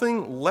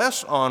something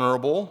less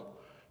honorable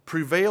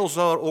prevails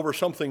over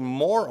something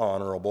more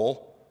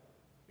honorable,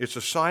 it's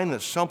a sign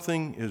that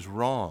something is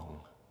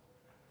wrong.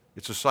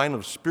 It's a sign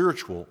of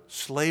spiritual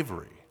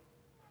slavery.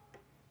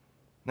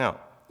 Now,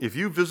 if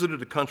you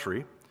visited a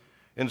country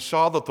and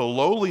saw that the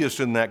lowliest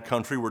in that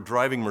country were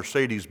driving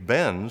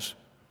Mercedes-Benz,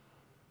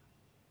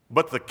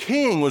 but the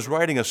king was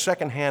riding a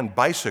second-hand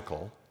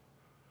bicycle,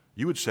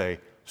 you would say,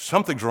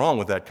 something's wrong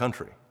with that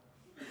country,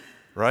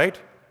 right?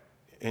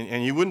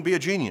 And you wouldn't be a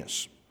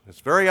genius.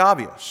 It's very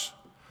obvious.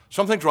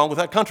 Something's wrong with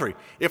that country.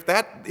 If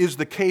that is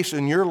the case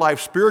in your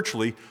life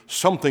spiritually,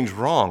 something's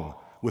wrong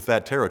with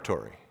that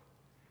territory.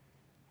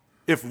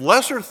 If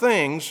lesser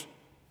things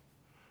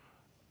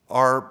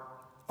are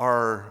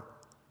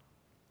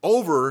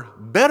over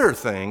better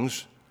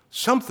things,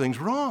 something's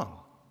wrong.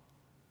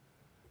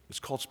 It's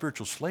called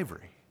spiritual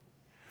slavery.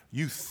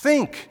 You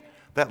think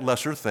that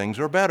lesser things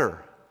are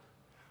better.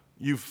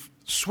 You've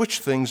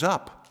switched things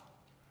up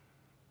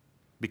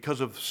because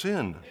of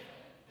sin.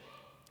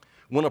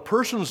 When a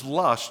person's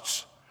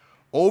lusts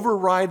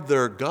override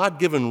their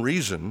God-given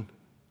reason,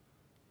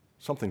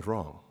 something's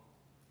wrong.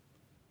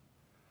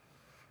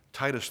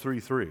 Titus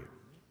 3:3.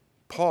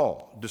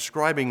 Paul,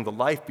 describing the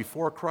life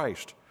before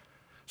Christ,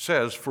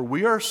 says, "For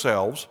we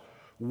ourselves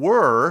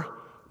were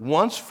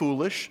once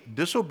foolish,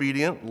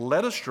 disobedient,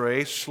 led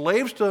astray,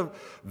 slaves to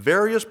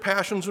various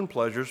passions and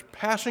pleasures,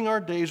 passing our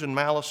days in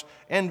malice,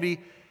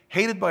 envy,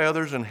 hated by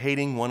others, and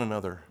hating one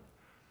another."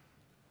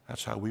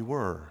 That's how we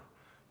were.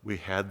 We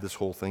had this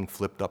whole thing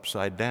flipped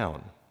upside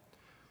down.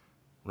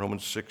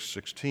 Romans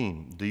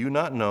 6:16. "Do you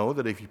not know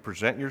that if you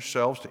present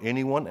yourselves to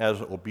anyone as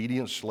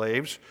obedient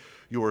slaves,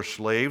 you are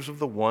slaves of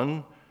the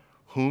one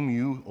whom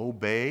you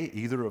obey,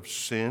 either of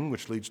sin,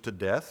 which leads to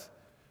death,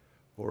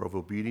 or of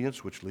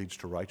obedience, which leads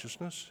to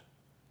righteousness?"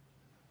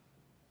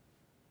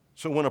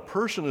 So when a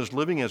person is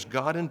living as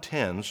God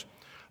intends,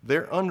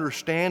 their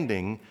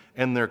understanding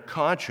and their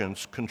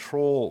conscience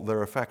control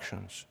their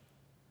affections.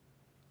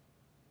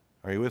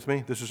 Are you with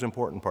me? This is an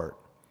important part.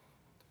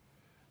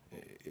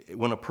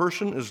 When a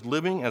person is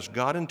living as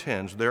God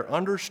intends, their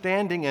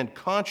understanding and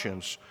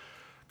conscience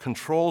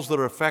controls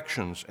their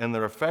affections, and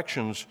their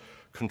affections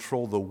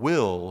control the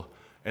will,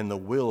 and the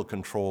will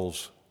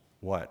controls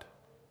what?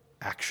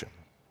 Action.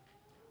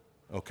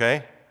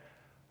 Okay?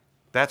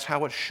 That's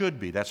how it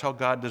should be. That's how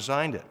God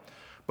designed it.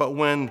 But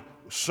when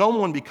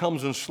someone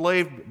becomes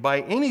enslaved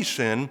by any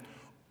sin,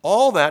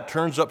 all that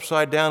turns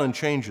upside down and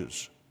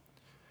changes.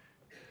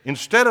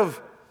 Instead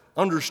of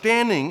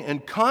understanding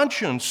and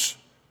conscience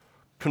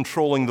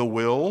controlling the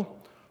will,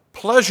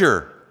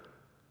 pleasure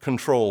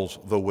controls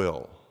the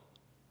will.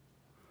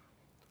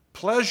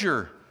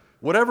 Pleasure,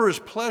 whatever is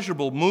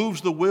pleasurable,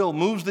 moves the will,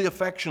 moves the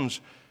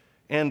affections,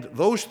 and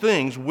those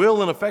things,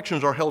 will and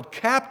affections, are held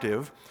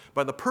captive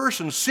by the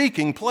person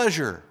seeking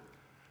pleasure.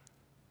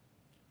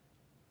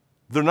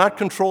 They're not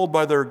controlled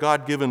by their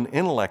God-given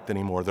intellect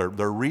anymore,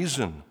 their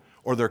reason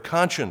or their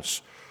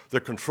conscience. They're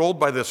controlled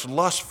by this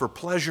lust for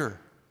pleasure,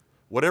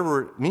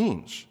 whatever it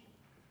means.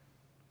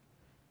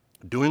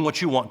 Doing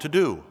what you want to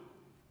do.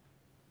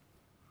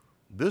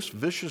 This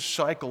vicious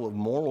cycle of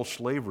moral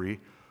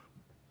slavery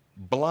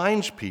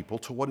blinds people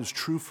to what is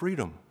true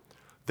freedom.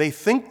 They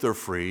think they're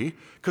free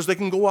because they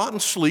can go out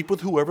and sleep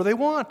with whoever they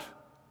want.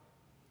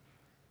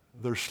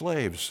 They're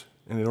slaves,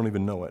 and they don't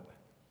even know it.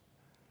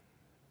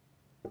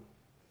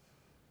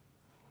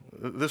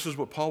 This is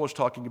what Paul was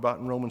talking about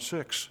in Romans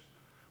 6.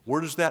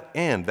 Where does that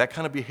end? That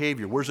kind of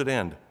behavior, where does it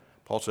end?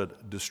 Paul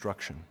said,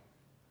 destruction.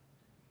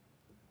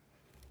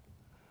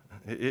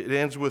 It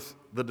ends with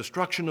the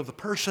destruction of the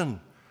person,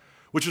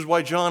 which is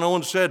why John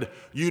Owen said,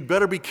 you'd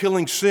better be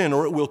killing sin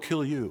or it will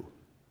kill you.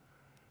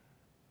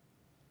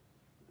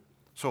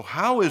 So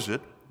how is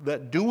it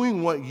that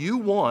doing what you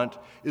want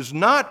is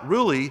not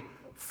really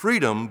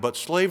freedom but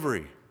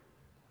slavery?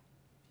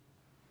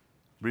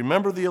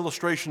 Remember the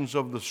illustrations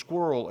of the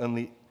squirrel and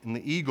the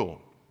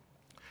eagle.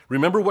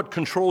 Remember what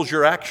controls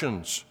your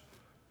actions.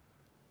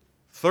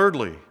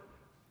 Thirdly,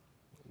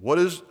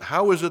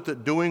 how is it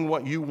that doing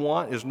what you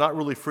want is not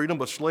really freedom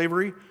but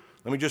slavery?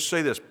 Let me just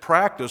say this.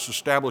 Practice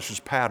establishes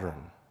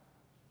pattern.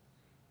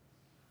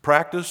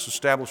 Practice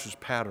establishes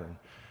pattern.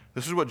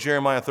 This is what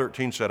Jeremiah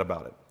 13 said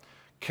about it.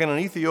 Can an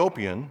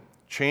Ethiopian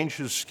change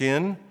his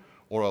skin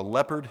or a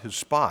leopard his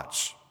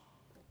spots?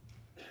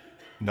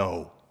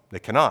 No, they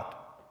cannot.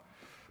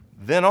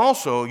 Then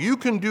also, you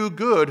can do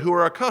good who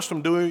are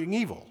accustomed to doing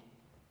evil,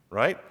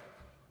 right?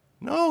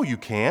 No, you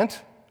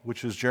can't,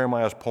 which is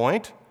Jeremiah's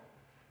point.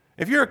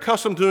 If you're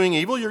accustomed to doing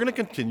evil, you're going to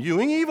continue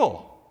doing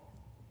evil.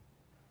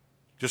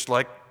 Just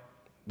like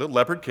the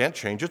leopard can't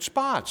change its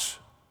spots.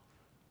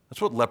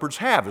 That's what leopards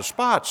have, is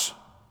spots.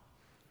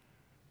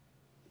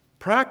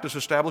 Practice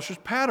establishes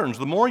patterns.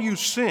 The more you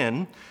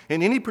sin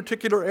in any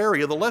particular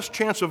area, the less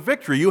chance of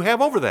victory you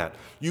have over that.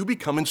 You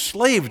become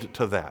enslaved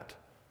to that.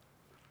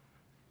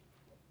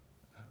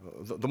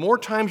 The more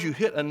times you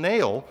hit a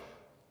nail,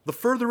 the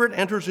further it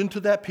enters into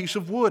that piece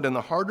of wood and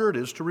the harder it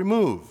is to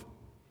remove.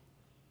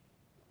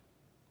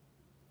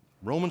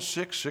 Romans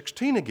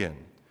 6:16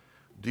 again.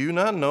 Do you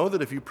not know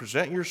that if you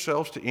present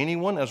yourselves to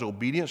anyone as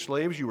obedient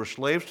slaves, you are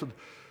slaves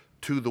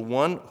to the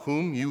one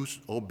whom you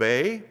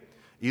obey,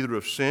 either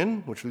of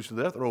sin, which leads to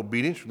death, or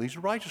obedience, which leads to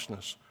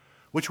righteousness?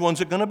 Which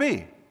one's it going to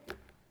be?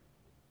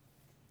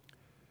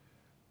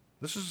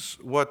 This is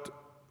what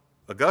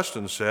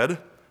Augustine said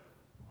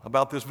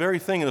about this very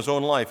thing in his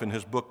own life in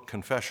his book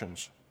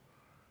Confessions.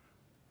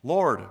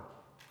 Lord,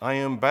 I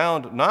am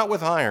bound not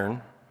with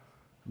iron,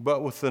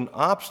 but with an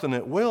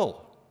obstinate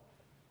will.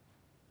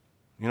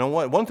 You know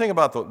what? One thing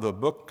about the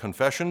book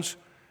Confessions,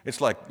 it's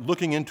like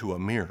looking into a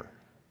mirror.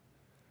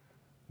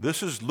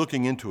 This is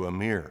looking into a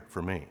mirror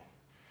for me.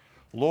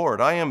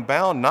 Lord, I am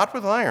bound not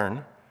with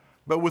iron,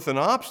 but with an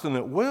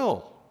obstinate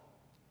will.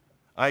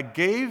 I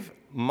gave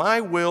my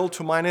will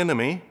to mine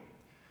enemy,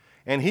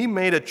 and he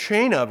made a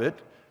chain of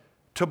it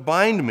to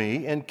bind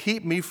me and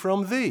keep me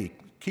from thee,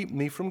 keep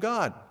me from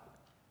God.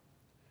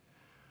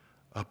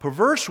 A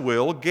perverse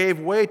will gave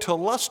way to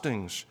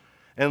lustings,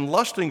 and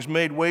lustings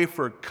made way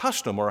for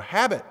custom or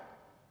habit.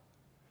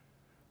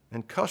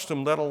 And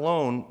custom, let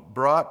alone,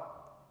 brought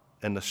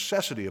a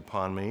necessity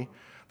upon me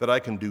that I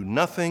can do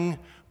nothing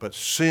but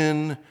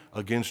sin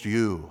against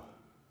you.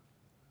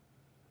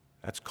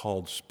 That's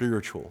called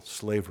spiritual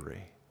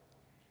slavery,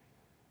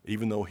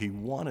 even though he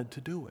wanted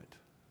to do it.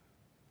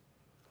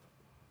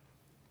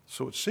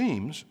 So it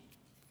seems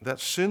that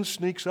sin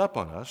sneaks up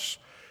on us,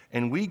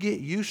 and we get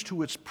used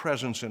to its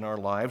presence in our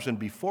lives, and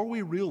before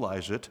we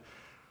realize it,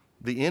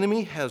 the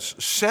enemy has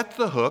set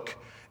the hook,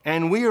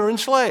 and we are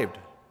enslaved.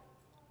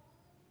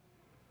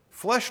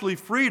 Fleshly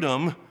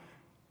freedom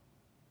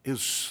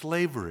is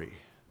slavery,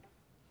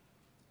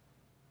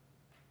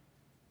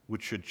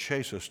 which should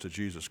chase us to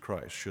Jesus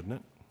Christ, shouldn't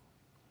it?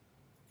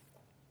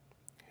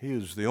 He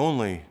is the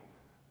only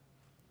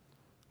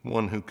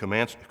one who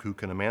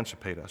can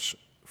emancipate us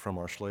from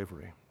our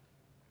slavery.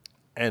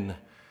 And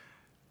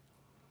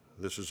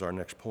this is our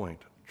next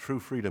point. True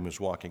freedom is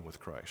walking with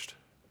Christ.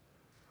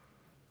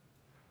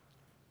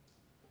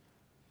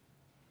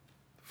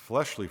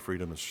 Fleshly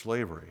freedom is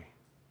slavery.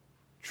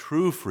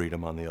 True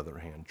freedom, on the other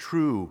hand,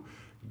 true,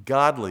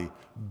 godly,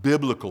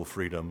 biblical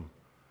freedom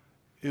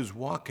is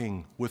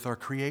walking with our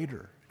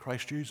Creator,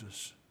 Christ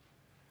Jesus.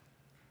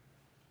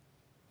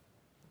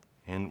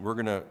 And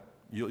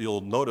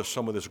you'll notice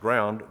some of this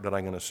ground that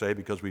I'm going to say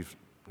because we've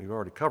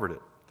already covered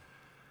it.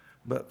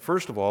 But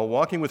first of all,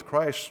 walking with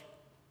Christ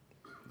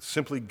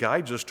simply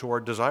guides us to our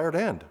desired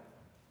end.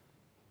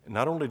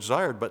 Not only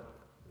desired,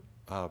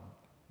 but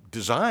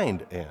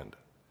designed end.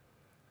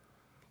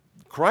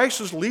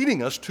 Christ is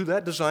leading us to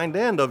that designed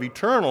end of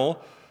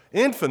eternal,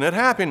 infinite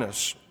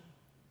happiness.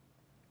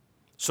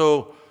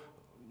 So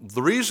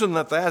the reason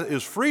that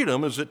is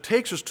freedom is it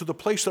takes us to the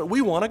place that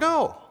we want to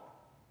go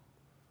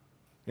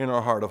in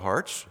our heart of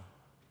hearts,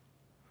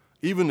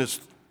 even as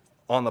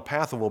on the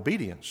path of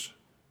obedience.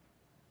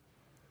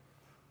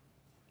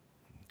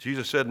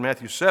 Jesus said in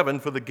Matthew 7,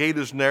 "For the gate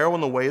is narrow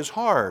and the way is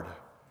hard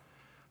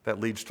that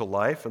leads to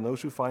life, and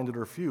those who find it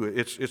are few."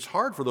 It's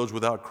hard for those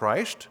without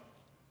Christ.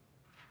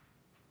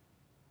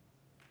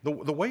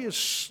 The way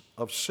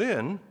of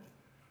sin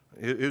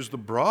is the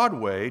broad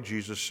way,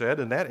 Jesus said,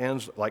 and that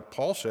ends, like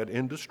Paul said,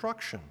 in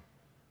destruction.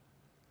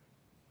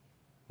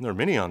 And there are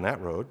many on that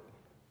road.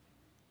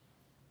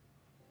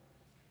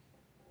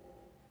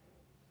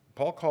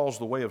 Paul calls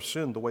the way of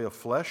sin the way of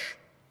flesh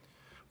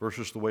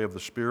versus the way of the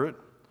Spirit.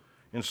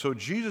 And so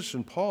Jesus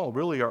and Paul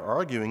really are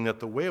arguing that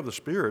the way of the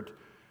Spirit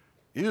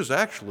is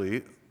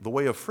actually the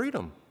way of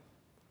freedom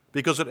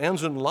because it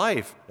ends in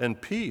life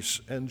and peace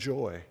and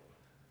joy.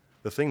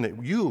 the thing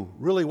that you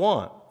really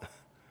want.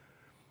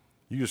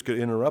 You just get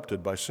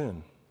interrupted by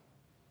sin.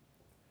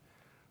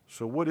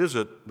 So what is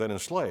it that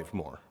enslaves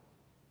more?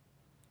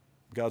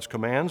 God's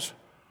commands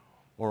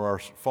or our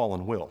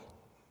fallen will?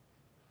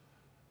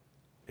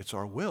 It's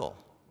our will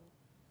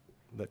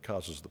that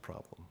causes the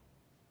problem.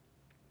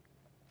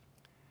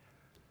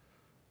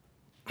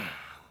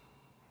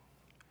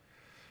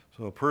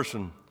 So a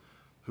person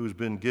who's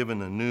been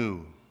given a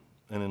new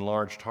and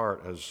enlarged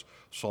heart, as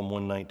Psalm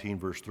 119,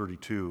 verse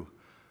 32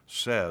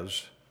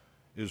 says,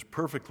 is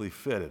perfectly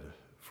fitted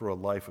for a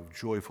life of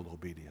joyful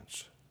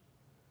obedience.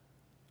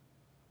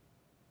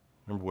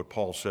 Remember what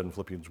Paul said in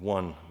Philippians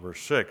 1,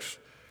 verse 6,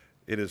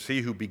 it is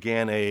he who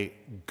began a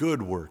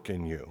good work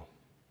in you,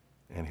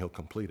 and he'll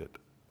complete it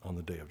on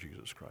the day of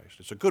Jesus Christ.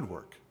 It's a good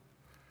work.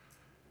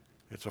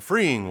 It's a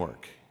freeing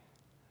work.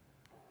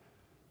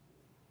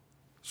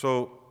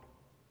 So,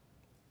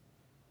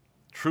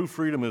 true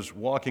freedom is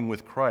walking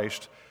with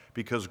Christ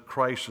because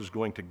Christ is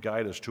going to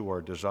guide us to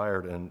our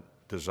desired and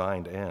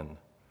designed end.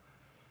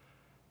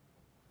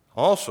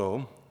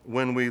 Also,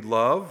 when we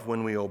love,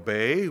 when we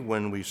obey,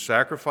 when we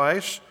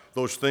sacrifice,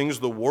 those things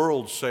the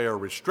world say are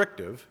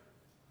restrictive,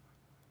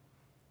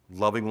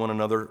 loving one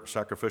another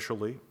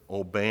sacrificially,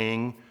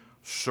 obeying,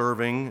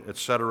 serving,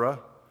 etc.,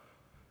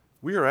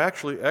 we are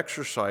actually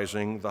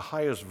exercising the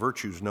highest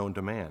virtues known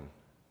to man.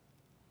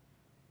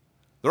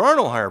 There are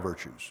no higher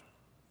virtues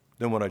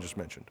than what I just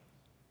mentioned.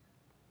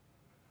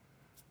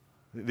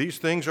 These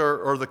things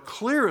are the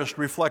clearest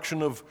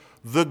reflection of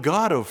the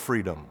God of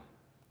freedom.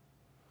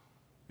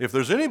 If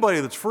there's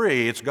anybody that's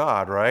free, it's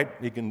God, right?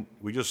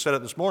 We just said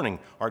it this morning.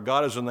 Our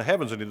God is in the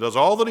heavens and he does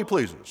all that he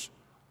pleases.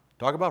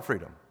 Talk about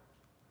freedom.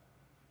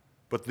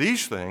 But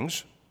these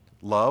things,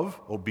 love,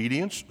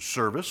 obedience,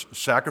 service,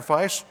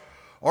 sacrifice,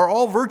 are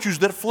all virtues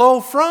that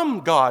flow from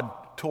God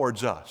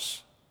towards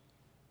us.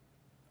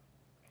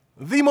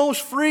 The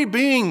most free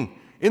being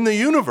in the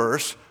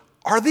universe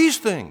are these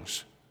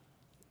things.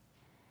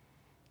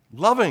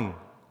 Loving,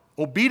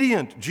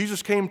 obedient,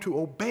 Jesus came to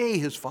obey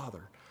his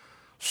Father.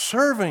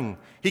 Serving,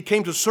 he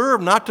came to serve,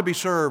 not to be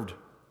served.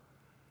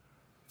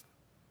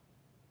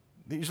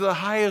 These are the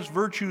highest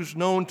virtues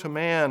known to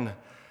man.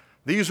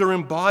 These are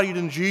embodied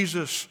in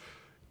Jesus,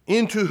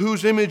 into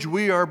whose image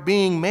we are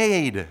being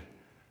made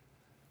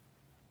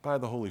by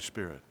the Holy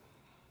Spirit.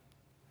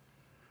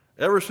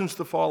 Ever since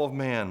the fall of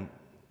man,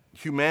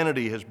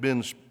 humanity has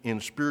been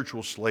in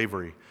spiritual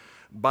slavery.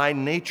 By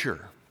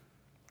nature,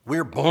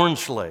 we're born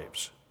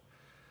slaves.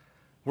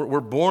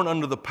 We're born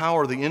under the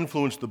power, the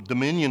influence, the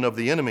dominion of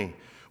the enemy.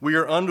 We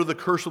are under the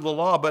curse of the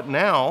law, but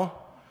now,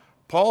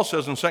 Paul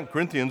says in 2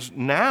 Corinthians,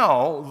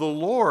 now the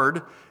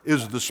Lord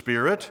is the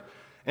Spirit,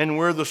 and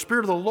where the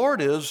Spirit of the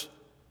Lord is,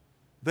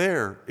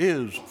 there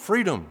is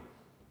freedom.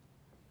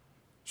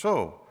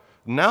 So,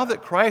 now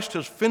that Christ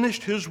has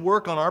finished his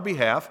work on our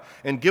behalf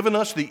and given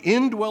us the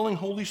indwelling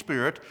Holy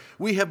Spirit,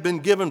 we have been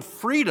given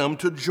freedom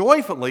to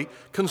joyfully,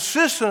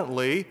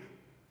 consistently,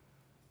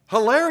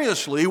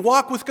 hilariously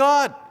walk with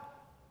God.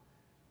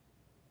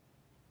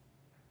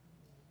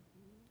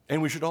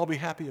 And we should all be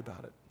happy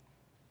about it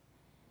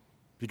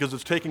because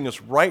it's taking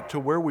us right to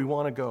where we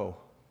want to go.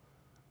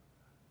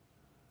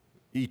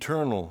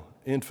 Eternal,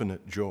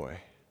 infinite joy.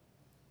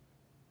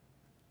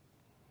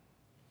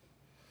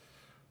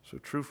 So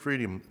true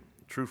freedom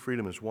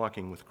is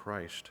walking with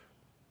Christ.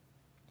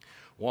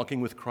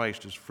 Walking with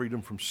Christ is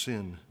freedom from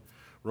sin.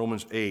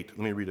 Romans 8, let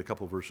me read a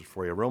couple of verses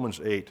for you. Romans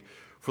 8,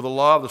 for the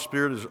law of the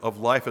Spirit of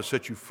life has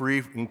set you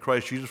free in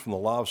Christ Jesus from the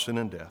law of sin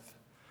and death.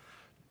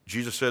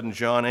 Jesus said in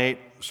John 8,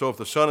 so if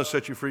the Son has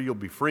set you free, you'll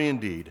be free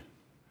indeed.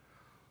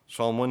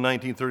 Psalm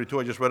 119:32,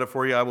 I just read it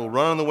for you. I will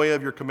run on the way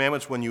of your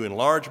commandments when you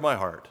enlarge my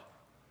heart.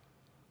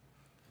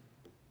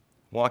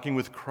 Walking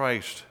with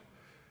Christ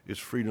is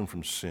freedom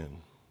from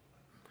sin.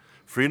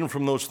 Freedom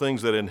from those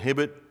things that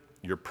inhibit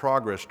your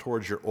progress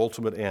towards your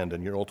ultimate end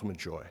and your ultimate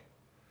joy.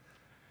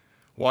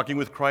 Walking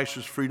with Christ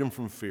is freedom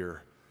from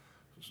fear.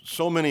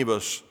 So many of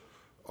us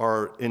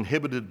are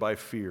inhibited by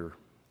fear.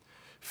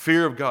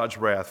 Fear of God's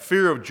wrath,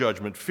 fear of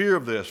judgment, fear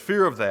of this,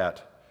 fear of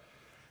that.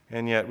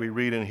 And yet we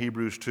read in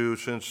Hebrews 2,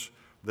 since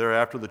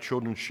thereafter the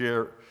children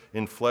share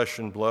in flesh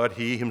and blood,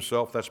 he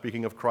himself, that's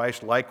speaking of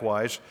Christ,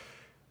 likewise,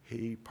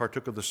 he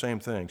partook of the same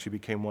things. He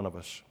became one of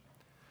us.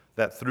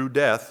 That through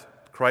death,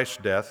 Christ's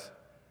death,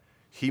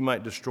 he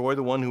might destroy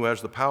the one who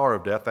has the power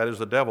of death, that is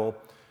the devil.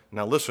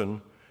 Now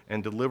listen,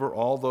 and deliver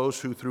all those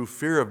who through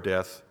fear of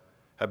death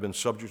have been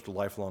subject to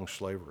lifelong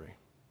slavery.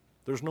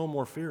 There's no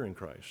more fear in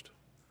Christ.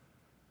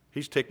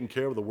 He's taken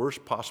care of the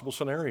worst possible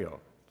scenario.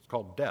 It's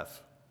called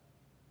death.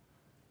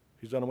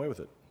 He's done away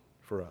with it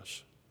for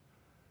us.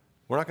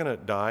 We're not going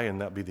to die and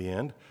that be the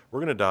end.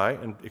 We're going to die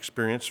and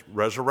experience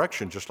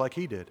resurrection just like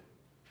he did.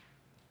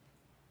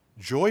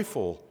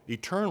 Joyful,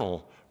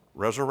 eternal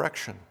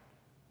resurrection.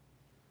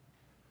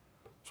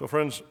 So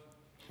friends,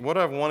 what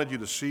I've wanted you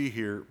to see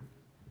here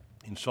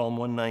in Psalm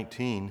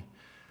 119,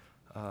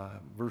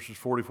 verses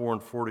 44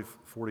 and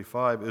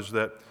 45, is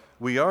that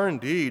we are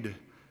indeed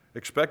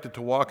expected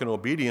to walk in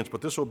obedience,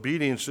 but this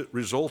obedience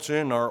results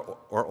in our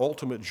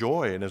ultimate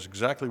joy and is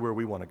exactly where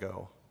we want to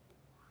go.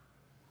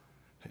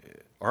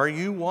 Are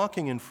you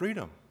walking in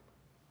freedom?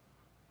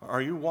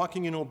 Are you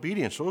walking in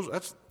obedience?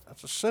 That's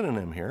a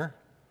synonym here.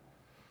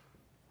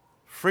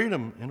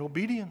 Freedom and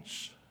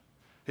obedience.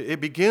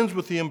 It begins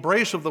with the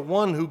embrace of the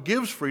one who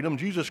gives freedom,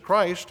 Jesus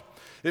Christ.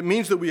 It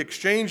means that we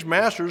exchange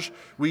masters.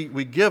 We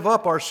give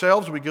up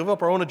ourselves. We give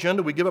up our own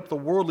agenda. We give up the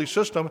worldly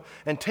system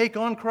and take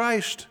on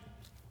Christ.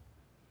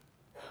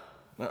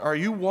 Now, are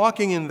you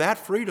walking in that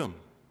freedom?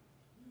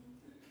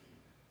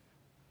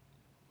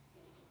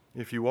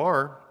 If you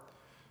are,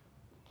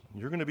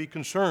 you're going to be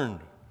concerned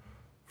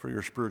for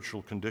your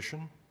spiritual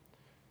condition.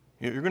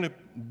 You're going to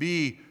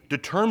be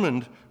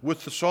determined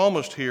with the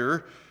psalmist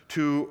here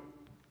to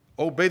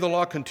obey the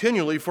law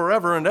continually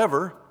forever and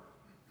ever,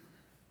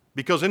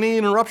 because any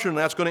interruption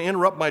that's going to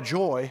interrupt my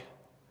joy.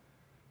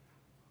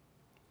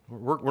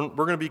 We're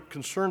going to be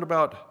concerned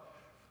about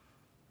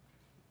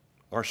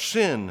our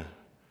sin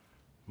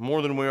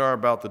more than we are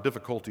about the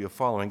difficulty of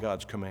following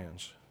God's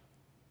commands.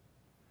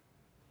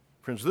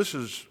 Friends, this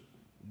is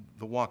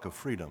the walk of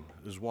freedom,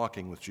 is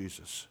walking with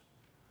Jesus.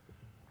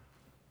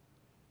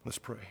 Let's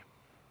pray.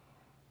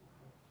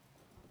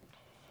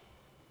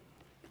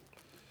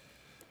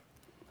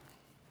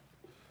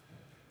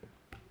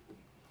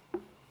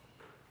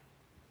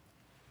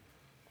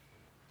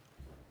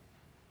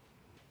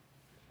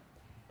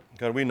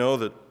 God, we know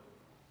that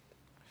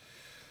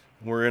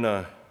we're in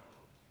a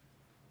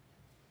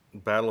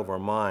battle of our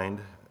mind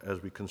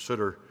as we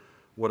consider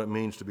what it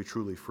means to be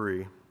truly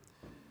free.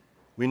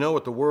 We know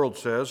what the world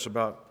says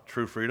about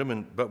true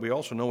freedom, but we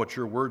also know what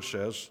your word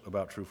says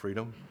about true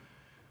freedom.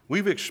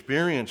 We've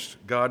experienced,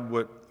 God,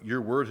 what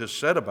your word has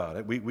said about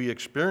it. We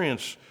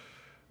experience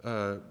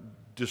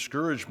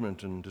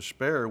discouragement and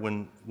despair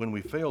when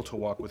we fail to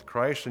walk with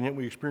Christ, and yet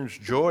we experience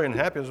joy and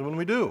happiness when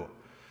we do.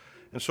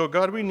 And so,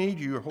 God, we need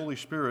you, your Holy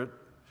Spirit,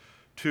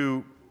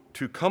 to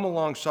come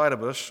alongside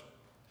of us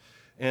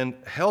and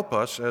help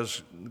us,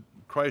 as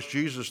Christ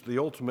Jesus, the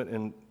ultimate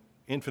and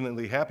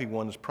infinitely happy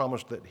one, has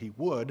promised that he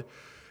would,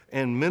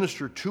 and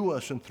minister to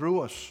us and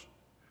through us.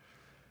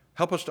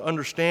 Help us to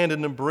understand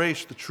and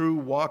embrace the true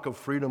walk of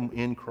freedom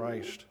in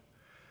Christ.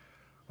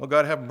 Oh,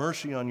 God, have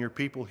mercy on your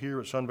people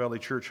here at Sun Valley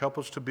Church. Help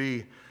us to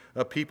be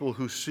a people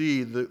who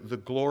see the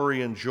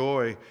glory and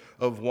joy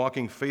of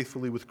walking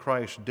faithfully with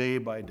Christ day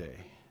by day.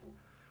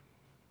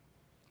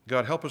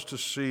 God, help us to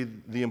see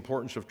the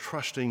importance of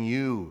trusting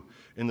you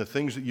in the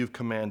things that you've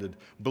commanded,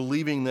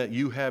 believing that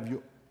you have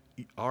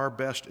our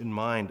best in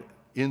mind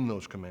in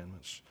those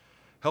commandments.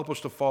 Help us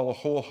to follow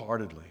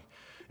wholeheartedly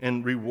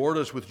and reward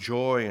us with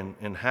joy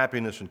and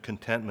happiness and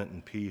contentment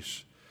and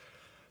peace.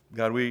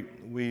 God,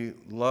 we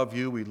love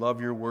you. We love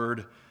your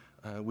word.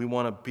 We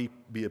want to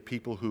be a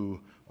people who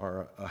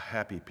are a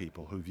happy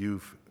people, who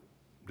you've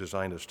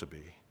designed us to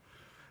be.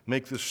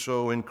 Make this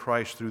so in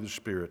Christ through the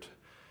Spirit.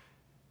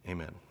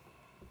 Amen.